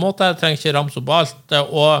alle mulige måter. Jeg trenger ikke ramse opp alt.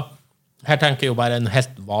 Og her tenker jeg jo bare en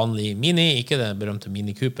helt vanlig Mini, ikke det berømte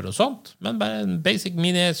Mini Cooper og sånt, men bare en basic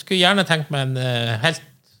Mini. Jeg skulle gjerne tenkt meg en helt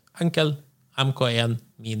enkel MK1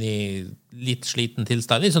 Mini, litt sliten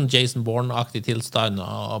tilstand, litt sånn Jason Bourne-aktig tilstand,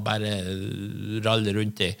 og bare ralle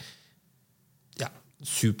rundt i. Ja,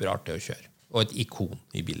 superartig å kjøre. Og et ikon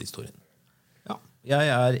i bilhistorien. Ja,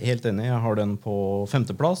 jeg er helt enig. Jeg har den på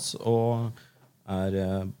 5. plass, og er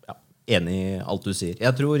enig i alt du sier.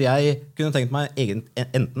 Jeg tror jeg kunne tenkt meg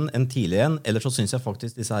enten en tidlig en, eller så synes jeg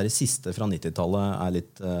faktisk disse her siste fra 90-tallet er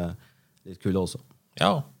litt kule også.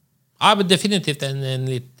 Ja, men definitivt en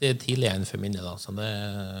litt tidlig en for minne da, så det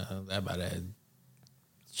er bare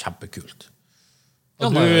kjempekult.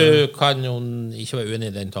 Og du kan jo ikke være uenig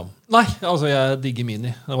i den, Tom. Nei, altså jeg digger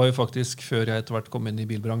Mini. Det var jo faktisk før jeg etter hvert kom inn i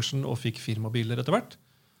bilbransjen og fikk firmabiler etter hvert,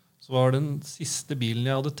 så var den siste bilen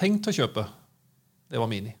jeg hadde tenkt å kjøpe, det var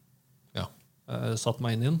Mini. Ja. Jeg satt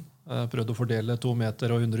meg inn i den, prøvde å fordele 2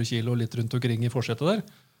 meter og 100 kilo litt rundt omkring i forsetet der,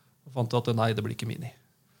 og fant at nei, det blir ikke Mini.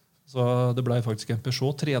 Så det ble faktisk en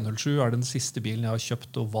Peugeot 307 er den siste bilen jeg har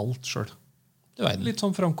kjøpt og valgt selv. Litt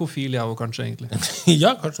sånn frankofil jeg også kanskje egentlig.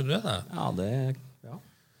 Ja, kanskje du er det. Ja, det... Ja.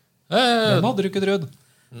 Den hadde du ikke drødd.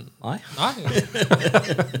 Nei.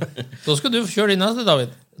 Da skal du få kjøre din neste,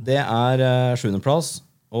 David. Det er 7. plass,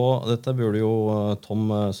 og dette burde jo Tom,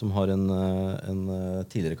 som har en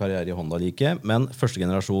tidligere karriere i Honda, like, men første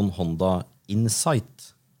generasjon Honda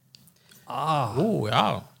Insight.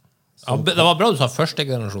 Ja. Det var bra du sa første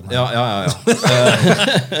generasjon. Ja.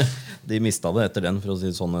 De mistet det etter den, for å si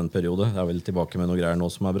det sånn, en periode. Jeg er vel tilbake med noe greier nå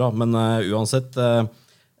som er bra. Men uansett,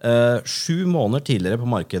 7 måneder tidligere på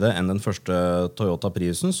markedet enn den første Toyota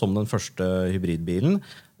Priusen, som den første hybridbilen.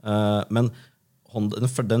 Men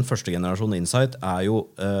den første generasjonen Insight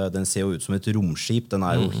den ser jo ut som et romskip. Den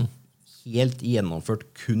jo helt gjennomført,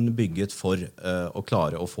 kun bygget for å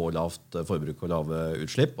klare å få lavt forbruk og lave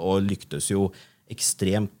utslipp, og lyktes jo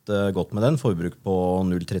ekstremt godt med den. Forbruk på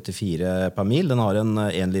 0,34 per mil. Den har en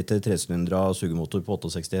 1 liter 3-sylindra sugemotor på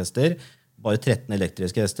 68 hester. Bare 13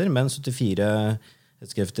 elektriske hester, men 74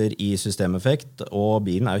 hestekrefter i systemeffekt. Og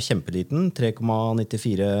bilen jo kjempeliten.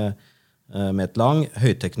 3,94 meter lang.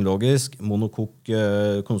 Høyteknologisk, monokok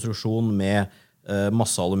konstruksjon med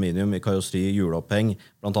masse aluminium i karosseri, hjuloppheng.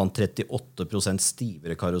 Blant annet 38%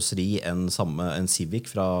 stivere karosseri enn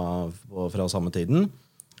Civic fra samme tiden.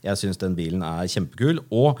 Jeg synes den bilen kjempekul,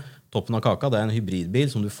 og toppen av kaka, det en hybridbil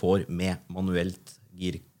som du får med manuelt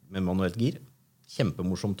gir.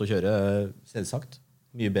 Kjempemorsomt å kjøre, selvsagt.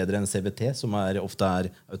 Mye bedre enn CVT, som ofte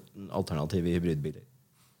alternativ i hybridbiler.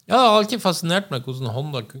 Ja, det har alltid fascinert meg hvordan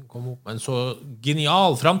Honda kunne komme opp med en så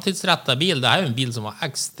genial, framtidsrettet bil. Det jo en bil som var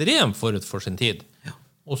ekstremt forut for sin tid. Ja.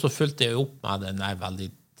 Og så fulgte jeg opp med den veldig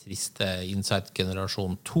triste Insight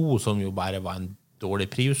generasjon 2, som jo bare var en dårlig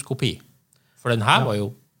Prius-kopi. For den her var jo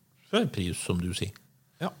før Prius, som du sier.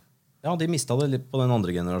 Ja, de mistet det litt på den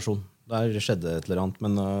andre generasjonen. Der skjedde et eller annet,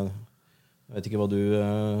 men jeg vet ikke hva du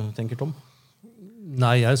tenker, Tom?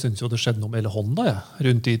 Nei, jeg synes jo det skjedde noe med hele Honda,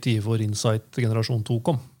 rundt i tid hvor Insight generasjon 2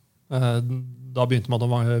 kom. Da begynte man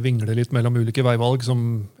å vingle litt mellom ulike veivalg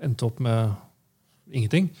som endte opp med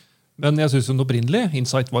ingenting. Men jeg synes jo den opprinnelig,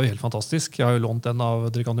 Insight var jo helt fantastisk. Jeg har jo lånt den av,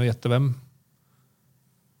 dere kan jo gjette hvem.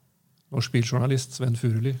 Norsk biljournalist, Sven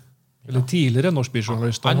Furuli. Eller tidligere norsk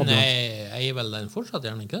biljournalist. Han vel den fortsatt,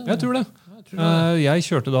 gjerne ikke? Jeg tror det. Jeg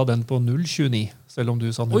kjørte da den på 0,29, selv om du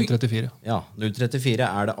sa 0,34. Ja, 0,34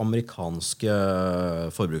 det amerikanske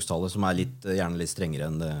forbrukstallet, som gjerne litt strengere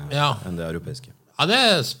enn det europeiske. Ja,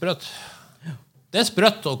 det sprøtt. Det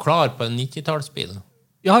sprøtt å klare på en 90-tallsbil.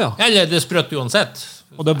 Ja. Eller det sprøtt uansett.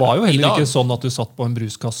 Og det var jo heller ikke sånn at du satt på en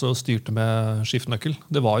bruskasse og styrte med skiftenøkkel.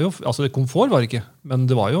 Det var jo, altså komfort var det ikke, men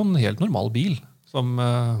det var jo en helt normal bil som...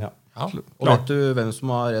 Og vet du hvem som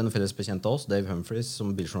har en felles bekjent av oss? Dave Humphries,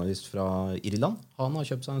 som biljournalist fra Irland. Han har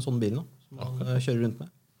kjøpt seg en sånn bil nå, som han kjører rundt med.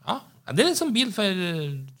 Ja, det litt sånn bil for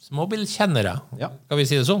småbilkjennere, kan vi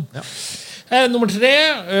si det sånn. Ja. Nummer 3.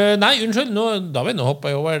 Nei, unnskyld, David, nå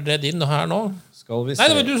hoppet jeg over det din her nå. Skal vi se. Nei,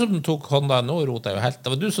 det var du som tok Honda. Nå rotet jeg jo helt. Det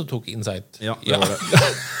var du som tok Insight. Ja, det var det.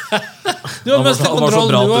 Du har mistet kontrollen. Det var så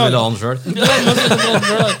bra at du ville ha den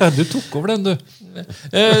selv. Du tok over den, du.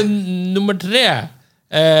 Nummer 3.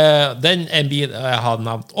 Den en bil jeg har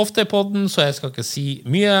nevnt ofte på den, så jeg skal ikke si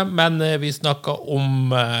mye, men vi snakker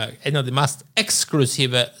om en av de mest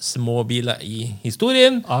eksklusive småbiler i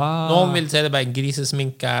historien. Noen vil si det bare en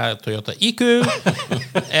grisesminke Toyota IQ.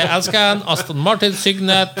 Jeg elsker den. Aston Martin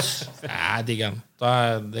Signet. Jeg digger den.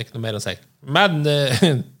 Det er ikke noe mer å si. Men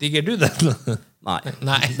digger du den? Nei,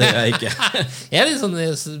 det jeg ikke. Jeg litt sånn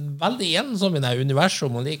veldig ensom i det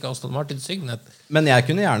universet om å like Aston Martin Signet. Men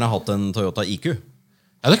jeg kunne gjerne hatt en Toyota IQ.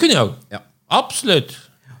 Ja, det kunne jeg jo. Ja. Absolutt.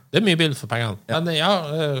 Det er mye bil for pengene.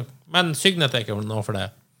 Men Signet er ikke noe for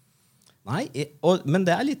det. Nei, men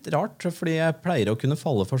det er litt rart, fordi jeg pleier å kunne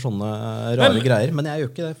falle for sånne rare greier, men jeg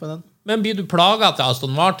gjør ikke det for den. Men blir du plaget til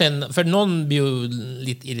Aston Martin? For noen blir jo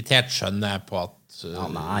litt irritert, skjønner jeg på at...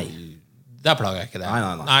 nei. Det plager jeg ikke det.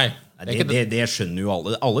 Nei. Det skjønner jo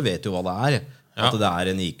alle. Alle vet jo hva det er. At det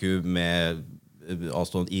er en IQ med...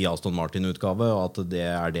 i Aston Martin-utgave, og at det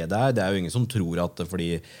er det det er. Det er jo ingen som tror at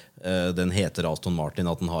fordi den heter Aston Martin,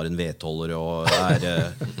 at den har en vedholder og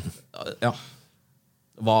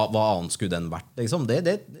hva annet skulle den vært, liksom?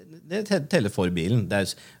 Det teller for bilen.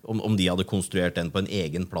 Om de hadde konstruert den på en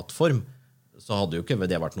egen plattform, så hadde jo ikke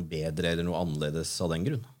det vært noe bedre eller noe annerledes av den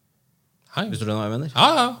grunn. Hvis du skjønner hva jeg mener?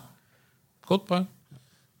 Ja. Godt poeng.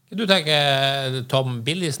 Du tenker, Tom,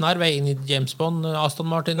 billig snarvei inn i James Bond, Aston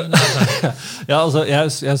Martin? Ja, altså,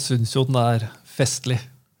 jeg synes jo den er festlig.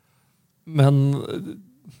 Men,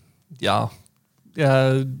 jeg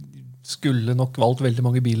skulle nok valgt veldig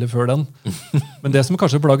mange biler før den. Men det som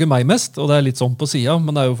kanskje plager meg mest, og det er litt sånn på siden,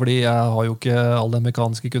 men det er jo fordi jeg har jo ikke all den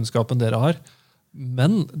mekaniske kunnskapen dere har,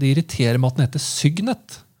 men det irriterer meg at den heter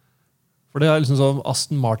Signet. For det er liksom sånn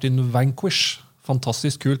Aston Martin Vanquish.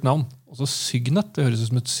 Fantastisk kult navn. Og så Signet, det høres ut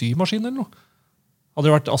som et symaskin eller noe. Hadde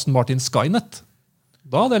det vært Aston Martin Skynet,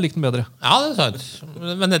 da hadde jeg likt den bedre. Ja, det er sant.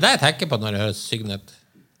 Men det er det jeg tenker på når jeg hører Signet.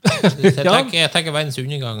 Jeg tenker verdens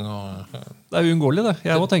undergang. Det er uunngåelig det.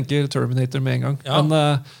 Jeg må tenke Terminator med en gang. Ja.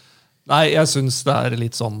 Men nei, jeg synes det er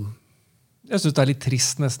litt sånn... Jeg synes det er litt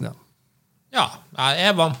trist nesten, ja. Ja, jeg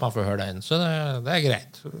er vant meg for å høre den, så det er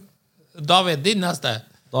greit. David, din neste...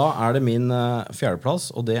 Da det min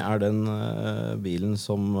fjerdeplass, og det den bilen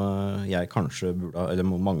som jeg kanskje burde, eller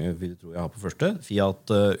mange vil tro jeg har på første,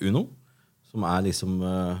 Fiat Uno, som liksom...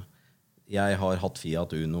 Jeg har hatt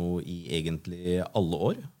Fiat Uno i egentlig alle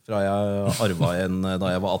år, fra jeg arvet en da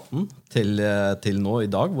jeg var 18, til nå i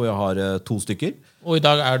dag, hvor jeg har 2 stykker. Og i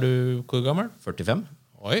dag du hvor gammel? 45.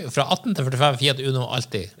 Oi, fra 18 til 45, Fiat Uno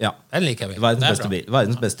alltid. Ja. Den liker vi.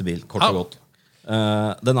 Verdens beste bil, kort og godt.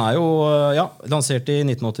 Den jo, lansert i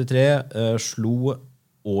 1983, slo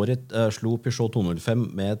Peugeot 205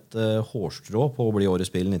 med et hårstrå på å bli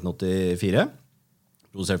årets bil 1984.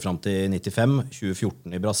 Produsert frem til 95,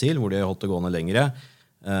 2014 i Brasil, hvor de holdt det gående lengre.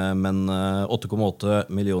 Men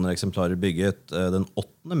 8,8 millioner eksemplarer bygget. Den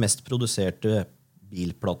 8. mest produserte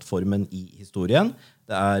bilplattformen i historien.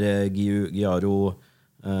 Det Giaro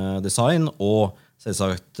design, og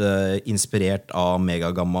selvsagt inspirert av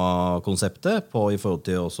Megagamma-konseptet, i forhold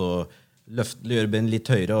til å gjøre ben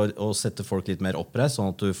litt høyere og sette folk litt mer oppreist,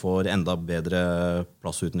 sånn at du får enda bedre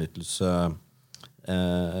plassutnyttelse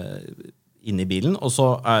inne i bilen. Og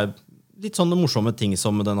så litt sånne morsomme ting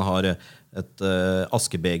som den har et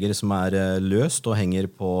askebeger som løst og henger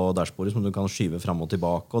på dashbordet som du kan skyve frem og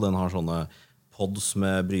tilbake, og den har sånne pods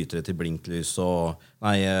med brytere til blinklys og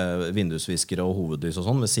vindusviskere og hovedlys og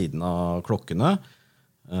sånn ved siden av klokkene.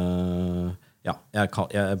 Jeg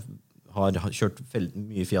har kjørt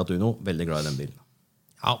mye Fiat Uno, veldig glad i den bilen.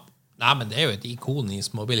 Ja, nei, men det jo et ikon i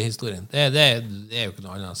småbilhistorien. Det jo ikke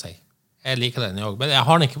noe annet å si. Jeg liker den også, men jeg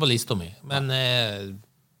har den ikke på lista mi. Men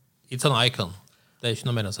it's an icon. Det ikke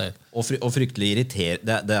noe mer å si. Og fryktelig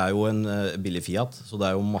irriterende. Det jo en billig Fiat, så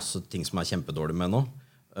det jo masse ting som kjempedårlig med nå.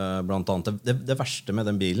 Blant annet, det verste med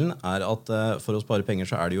den bilen at for å spare penger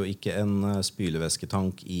så det jo ikke en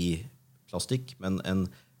spylevæsketank i plastikk, men en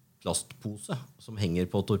plastpose som henger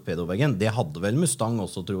på torpedoveggen. Det hadde vel Mustang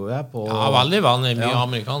også, tror jeg. Ja, veldig vanlig. Mye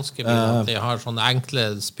amerikanske biler. De har sånne enkle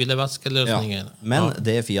spylevæskeløsninger. Ja. Men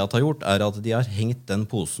det Fiat har gjort at de har hengt den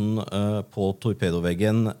posen på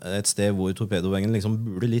torpedoveggen et sted hvor torpedoveggen liksom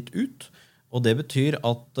buler litt ut. Og det betyr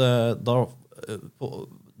at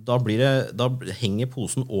da henger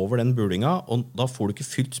posen over den bulinga, og da får du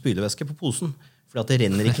ikke fylt spylevæske på posen. Fordi at det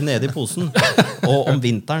renner ikke ned i posen. Og om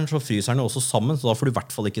vinteren så fryser den også sammen, så da får du i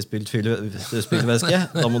hvert fall ikke spylevæske.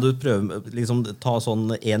 Da må du prøve liksom, ta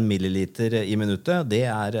sånn 1 milliliter i minuttet.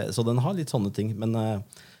 Så den har litt sånne ting. Men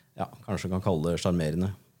kanskje kan kalle det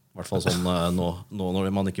charmerende. I hvert fall sånn nå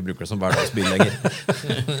når man ikke bruker det som hverdagsbil lenger.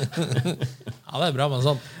 Ja, det bra med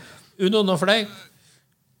sånn. Uno, noe for deg?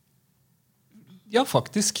 Ja,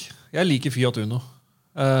 faktisk. Jeg liker Fiat Uno.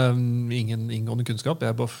 Ingen inngående kunnskap.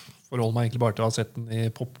 Jeg forholder meg egentlig bare til å ha sett den i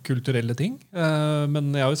popkulturelle ting.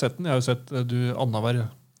 Men jeg har jo sett den. Jeg har jo sett annenhver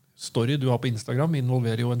story du har på Instagram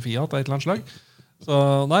involverer jo en Fiat av et eller annet slag. Så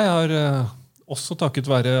nei, jeg har også takket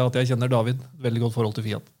være at jeg kjenner David veldig godt forhold til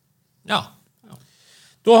Fiat. Ja.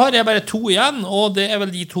 Da har jeg bare 2 igjen, og det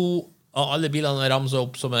vel de 2 av alle bilene jeg ramser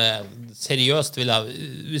opp som seriøst vil jeg...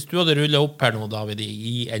 Hvis du hadde rullet opp her nå, David,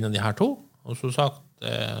 i en av de her 2, og så sagt,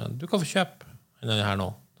 du kan få kjøpe en av de her nå,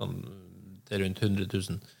 det rundt 100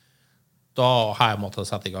 000. Da har jeg måttet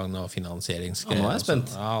sette i gang noe finansieringsgreier. Ja, nå jeg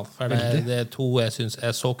spent. Ja, for det 2 jeg synes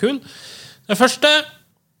så kul. Den første,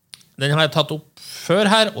 den har jeg tatt opp før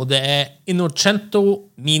her, og det Innocento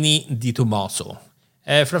Mini di Tommaso.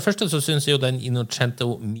 For det første så synes jeg jo den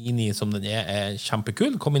Innocento Mini som den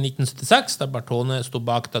kjempekul. Kom i 1976, der Bertone stod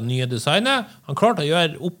bak det nye designet. Han klarte å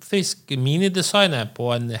gjøre oppfrisk minidesignet på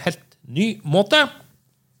en helt ny måte.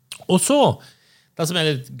 Og så, det som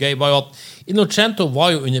litt gøy var jo at Innocento var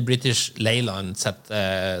jo under British Leyland sitt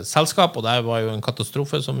selskap, og det var jo en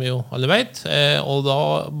katastrofe som vi jo alle vet, og da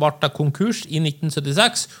ble det konkurs i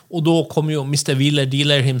 1976, og da kom jo Mr. Wheeler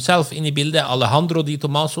Dealer himself inn i bildet, Alejandro Di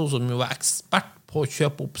Tommaso, som jo var ekspert på å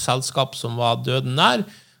kjøpe opp selskap som var døden nær.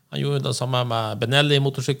 Han gjorde det samme med Benelli,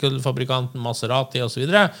 motorsykkelfabrikanten, Maserati og så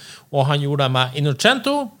videre, og han gjorde det med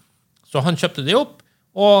Innocento, så han kjøpte det opp.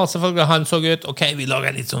 Og selvfølgelig han så ut, ok, vi lager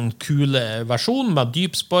en litt sånn kul versjon med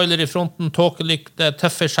dyp spoiler i fronten, tåkelykte,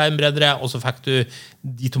 tøffe skjermbreddere, og så fikk du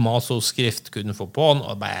Di Tommaso-skrift kunne få på den,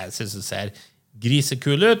 og jeg synes det ser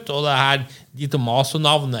grisekul ut, og det her Di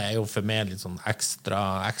Tommaso-navnet jo for meg litt sånn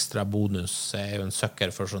ekstra bonus. Jeg jo en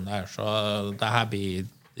søkker for sånn der, så det her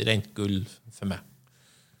blir rent gull for meg.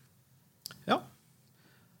 Ja.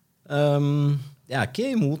 Jeg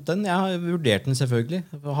ikke imot den. Jeg har vurdert den selvfølgelig,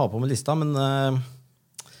 å ha på med lista, men...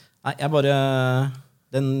 Nei,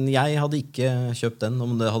 jeg hadde ikke kjøpt den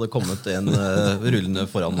om det hadde kommet en rullende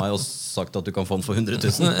foran meg og sagt at du kan få den for 100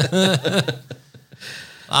 000.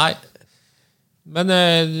 Nei. Men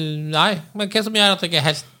hva som gjør at jeg ikke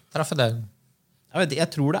helt treffer det? Jeg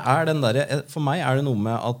tror det den der, for meg det noe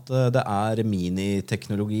med at det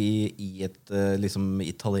miniteknologi i et liksom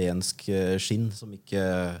italiensk skinn som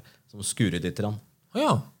som skurer litt.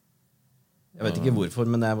 Ja. Jeg vet ikke hvorfor,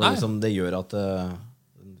 men liksom, det gjør at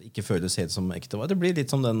det ikke føles helt som ekte. Det blir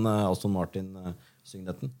litt som den Aston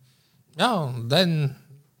Martin-signetten. Ja, men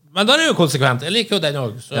den jo konsekvent. Jeg liker jo den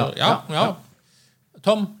også. Ja.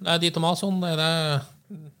 Tom, det de Tomason,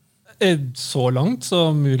 Så langt så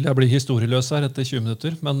mulig jeg blir historieløs her etter 20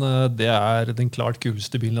 minutter, men det den klart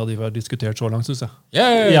kuleste bilen av de vi har diskutert så langt, synes jeg.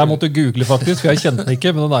 Jeg måtte google faktisk, for jeg kjente den ikke,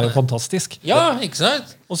 men den jo fantastisk. Ja, ikke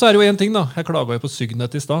sant? Og så det jo en ting da, jeg klaget jo på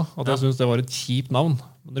Signet i sted, at jeg synes det var et kjipt navn.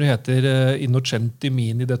 Når det heter Innocenti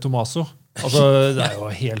Mini de Tomaso, altså det jo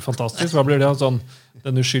helt fantastisk. Hva blir det? Sånn,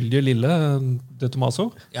 den uskyldige lille de Tomaso?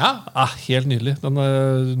 Ja. Helt nydelig.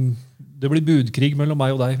 Det blir budkrig mellom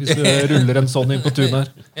meg og deg hvis du ruller en sånn inn på tun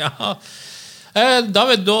her. Ja.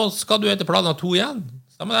 David, da skal du etter planen av 2 igjen.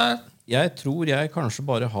 Stemmer det? Jeg tror jeg kanskje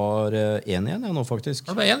bare har 1 igjen nå, faktisk.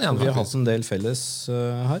 Har du 1 igjen, vi har hatt en del felles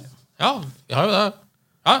her. Ja, vi har jo det.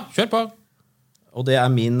 Ja, kjør på. Og det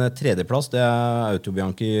min 3. plass, det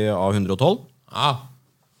Autobianchi A112. Ja.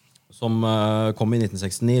 Som kom i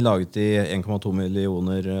 1969, laget i 1,2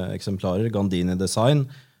 millioner eksemplarer, Gandini Design,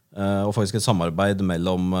 og faktisk et samarbeid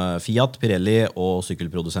mellom Fiat, Pirelli og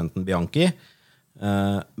sykkelprodusenten Bianchi.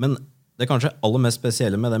 Men det kanskje aller mest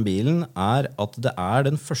spesielle med den bilen at det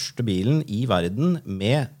den første bilen i verden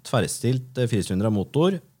med tverrstilt 4-sylindret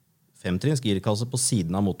motor, 5-trinns girkasse på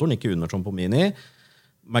siden av motoren, ikke under som på Mini,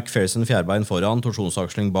 McPherson fjærbein foran,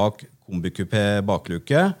 torsjonsaksling bak, kombikupé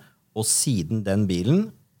bakluke, og siden den bilen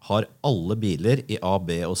har alle biler i A,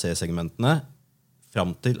 B og C-segmentene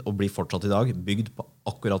frem til å bli fortsatt i dag bygd på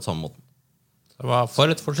akkurat samme måten. Det var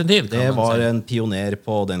forut for sin tid. Det var en pioner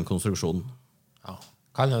på den konstruksjonen. Ja.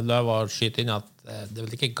 Kan jo løve å skyte inn at det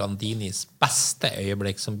vel ikke Gandinis beste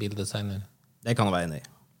øyeblikk som bildesigner. Det kan jeg være enig i.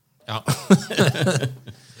 Ja.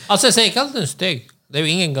 Altså, jeg sier ikke at den stygg. Det jo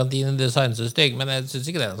ingen Gandini-design som stygg, men jeg synes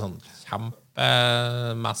ikke det sånn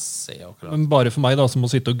kjempemessig. Akkurat. Men bare for meg da, som må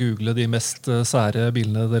sitte og google de mest sære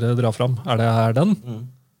bilene dere drar fram, det her den?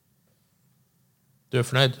 Du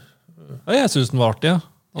fornøyd? Ja, jeg synes den var artig, ja.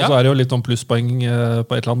 Og så det jo litt om plusspoeng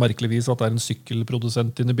på et eller annet merkelig vis at det en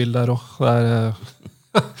sykkelprodusent inne i bildet der også.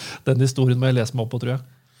 Den historien må jeg lese meg opp på, tror jeg.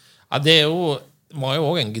 Ja, det var jo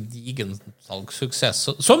også en gedigen salgssuksess.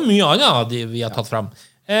 Så mye annet av de vi har tatt frem.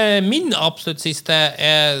 Min absolutt siste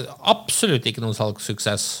absolutt ikke noen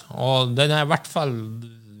salgssuksess. Og den i hvert fall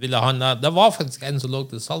ville han... Det var faktisk en som lå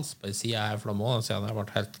til salgs på en side her for noen måneder siden. Det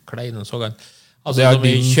ble helt klein og så gang. Altså, det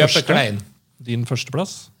din første? Din første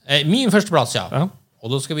plass? Min første plass, ja. Og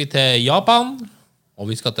da skal vi til Japan, og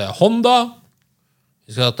vi skal til Honda.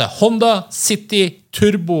 Vi skal til Honda City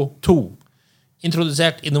Turbo 2.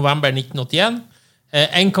 Introdusert i november 1981.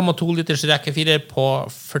 1,2 liters rekkefirer på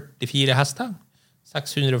 44 hester.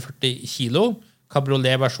 640 kilo.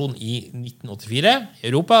 Cabriolet-versjon i 1984. I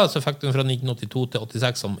Europa så fikk den fra 1982 til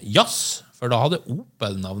 86 som Jazz, for da hadde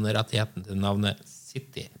Opel navnerettigheten til navnet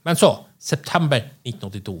City. Men så, september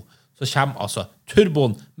 1982, så kommer altså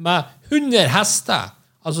turboen med 100 hester.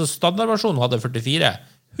 Altså standardversjonen hadde 44.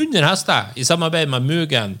 100 hester i samarbeid med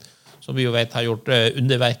Mugen, som vi jo vet har gjort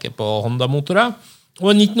underverket på Honda-motorer. Og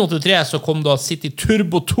i 1983 så kom da City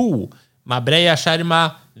Turbo 2 med breie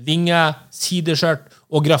skjermer, vinger, sideskjørt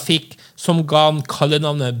og grafikk som ga han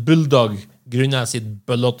kallenavnet Bulldog grunnet sitt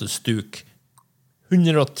bøllete stuk.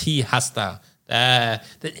 110 hester.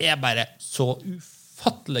 Den bare så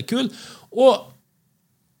ufattelig kul. Og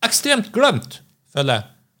ekstremt glemt, føler jeg.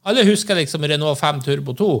 Alle husker liksom Renault 5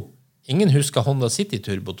 Turbo 2. Ingen husker Honda City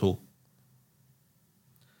Turbo 2.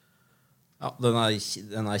 Ja,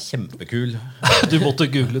 den kjempekul. Du måtte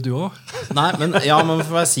google du også. Nei, men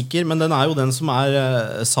for å være sikker, men den jo den som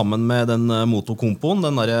sammen med den motokompoen,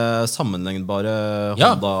 den der sammenlignbare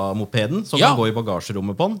Honda-mopeden, som kan gå i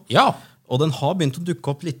bagasjerommet på den. Ja. Og den har begynt å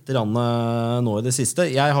dukke opp litt nå i det siste.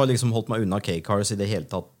 Jeg har liksom holdt meg unna K-Cars i det hele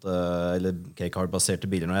tatt, eller K-Car-baserte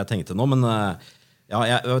biler når jeg tenkte nå, men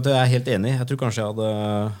jeg helt enig. Jeg tror kanskje jeg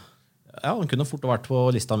hadde den kunne fort vært på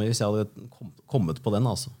lista mi hvis jeg hadde kommet på den,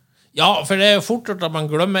 altså. Ja, for det jo fort at man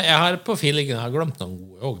glemmer. Jeg har på feelingen, jeg har glemt noen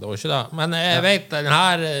gode også, det var ikke det. Men jeg vet den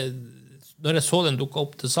her, når jeg så den dukket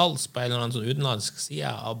opp til salgs på en eller annen sånn utenlandsk side,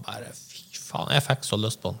 jeg bare, fy faen, jeg fikk så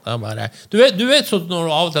lyst på den. Det bare, du vet så når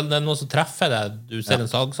du av og til det noe som treffer deg, du ser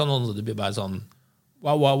en salgsannonse, det blir bare sånn,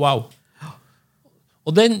 wow.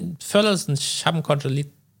 Og den følelsen kommer kanskje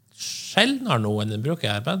litt sjeldnere nå enn den bruker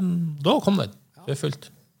her, men da kom den. Det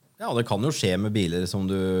fullt. Ja, det kan jo skje med biler som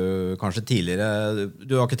du kanskje tidligere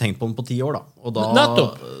Du har ikke tenkt på den på 10 år, da. Og da,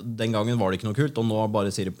 Nettopp. den gangen var det ikke noe kult, og nå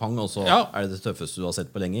bare sier det pang, og så Ja. er det tøffeste du har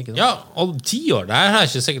sett på lenge. Ikke sant? Ja, og 10 år, det her har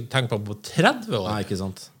jeg ikke sikkert tenkt på 30 år. Nei, ikke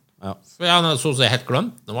sant? Ja. For jeg så jeg helt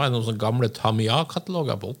glemt. Det var jo noen sånne gamle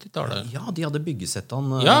Tamiya-kataloger på 80-tallet. Ja, de hadde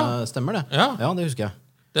byggesettene. Ja. Stemmer det? Ja. Det husker jeg.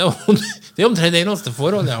 Det er jo det er omtrent det eneste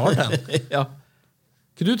forholdet jeg har til den. Ja.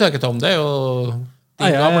 Hva du tenker, Tom? Det er jo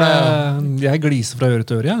Nei, din gamle... jeg gliser fra øre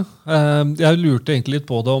til øre. Jeg lurte egentlig litt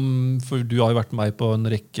på det om, for du har jo vært med meg på en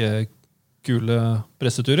rekke kule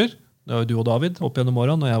presseturer. Det var jo du og David opp gjennom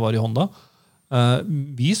årene når jeg var i Honda.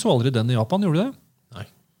 Vi så aldri den i Japan, gjorde du det? Nei.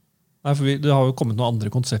 Nei, for det har jo kommet noen andre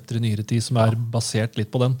konsepter i nyere tid som er basert litt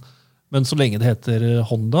på den. Men så lenge det heter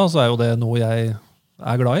Honda, så er jo det noe jeg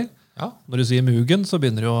er glad i. Ja. Når du sier Mugen, så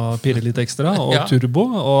begynner det å pirre litt ekstra. Og Ja. turbo.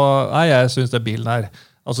 Og nei, jeg synes det bilen er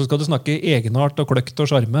Altså Skal du snakke egenart og kløkt og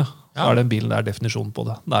sjarme, så Ja. er den bilen der definisjonen på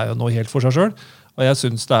det. Det er jo noe helt for seg sjøl. Og jeg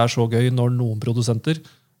syns det er så gøy når noen produsenter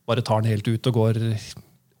bare tar den helt ut og går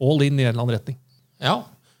all in i en eller annen retning. Ja.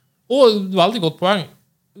 Og veldig godt poeng.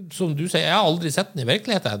 Som du sier, jeg har aldri sett den i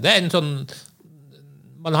virkeligheten. Det er en sånn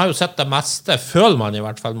Man har jo sett det meste, føler man i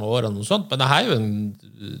hvert fall med årene og sånt, men det her er jo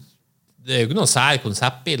det er jo ikke noen sær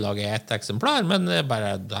konseptbil laget i ett eksemplar, men det er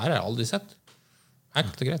bare, det her har jeg aldri sett.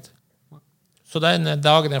 Enkelt og greit. Så den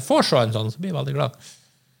dagen jeg får så en sånn, så blir jeg veldig glad.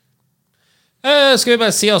 Skal vi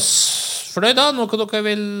bare si oss fornøyd da? Noe dere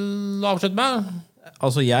vil avslutte med?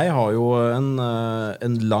 Altså, jeg har jo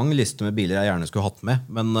en lang liste med biler jeg gjerne skulle hatt med.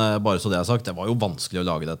 Men bare så det er sagt, det var jo vanskelig å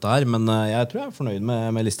lage dette her. Men jeg tror jeg er fornøyd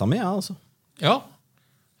med lista mi. Ja, altså. Ja.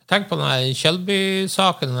 Tenk på den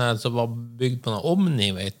Kjellby-saken som var bygd på den Omni,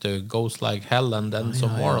 vet du. Goes like hell and then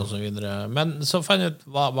some more, og så videre. Men så fant jeg ut,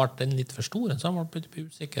 ble den litt for stor? Så han ble litt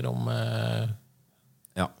usikker om...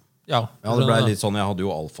 Ja, det ble litt sånn. Jeg hadde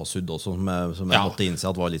jo Alfa-Sud også, som jeg måtte innse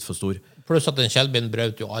at var litt for stor. Pluss at den Kjellbyen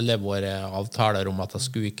brøt jo alle våre avtaler om at det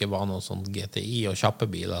skulle ikke være noen sånn GTI og kjappe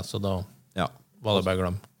biler, så da var det bare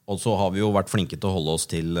glem. Og så har vi jo vært flinke til å holde oss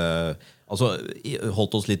til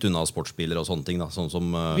holdt oss litt unna sportsbiler og sånne ting da. Sånn som,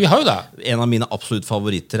 Vi har jo det. en av mine absolutt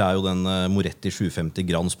favoritter er jo den Moretti 750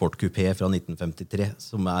 Grand Sport Coupé fra 1953,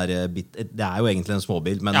 som det er jo egentlig en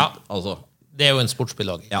småbil, men altså det er jo en sportsbil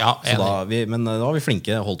også. men da har vi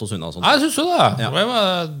flinke holdt oss unna sånt. Jeg synes jo det. Jeg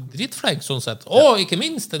var dritflink sånn sett. Og ikke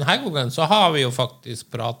minst denne gangen så har vi jo faktisk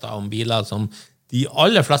pratet om biler som de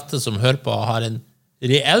aller fleste som hører på har en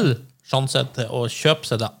reell sjanse til å kjøpe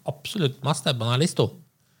seg det absolutt meste på denne lista.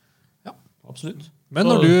 Ja, absolutt.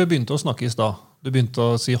 Men når du begynte å snakke i stad, du begynte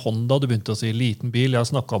å si Honda, du begynte å si liten bil, jeg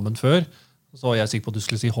har snakket om den før, så var jeg sikker på at du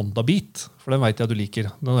skulle si Honda Beat, for den vet jeg du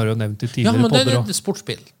liker. Den har du jo nevnt i Ja, tidligere men det podder. er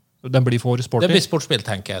sportsbil. Den blir for sporty. Det blir sportsbil,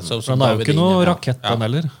 tenker jeg. Den er jo ikke noe rakett, den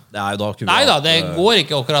heller. Det er jo da Neida, det går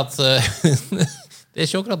ikke akkurat det er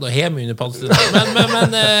ikke akkurat noe hjemme under pansen.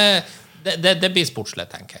 Men det blir sportslig,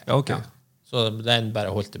 tenker jeg. Ja, ok. Så den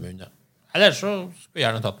bare holdt det med unna. Ellers så skulle jeg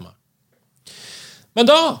gjerne tatt den med. Men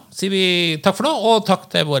da sier vi takk for nå, og takk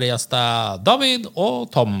til våre gjester David og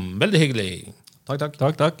Tom. Veldig hyggelig. Takk.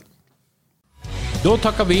 Takk. Da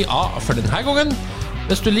takker vi av for denne gangen.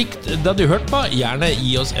 Hvis du likte det du hørte på, gjerne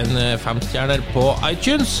gi oss en 5-stjerner på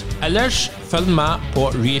iTunes. Ellers følg med på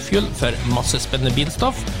Refuel for masse spennende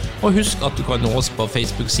bilstoff. Og husk at du kan nå oss på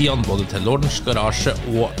Facebook-sidene både til Lordens Garasje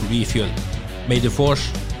og Refuel. May the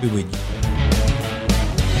force be with you.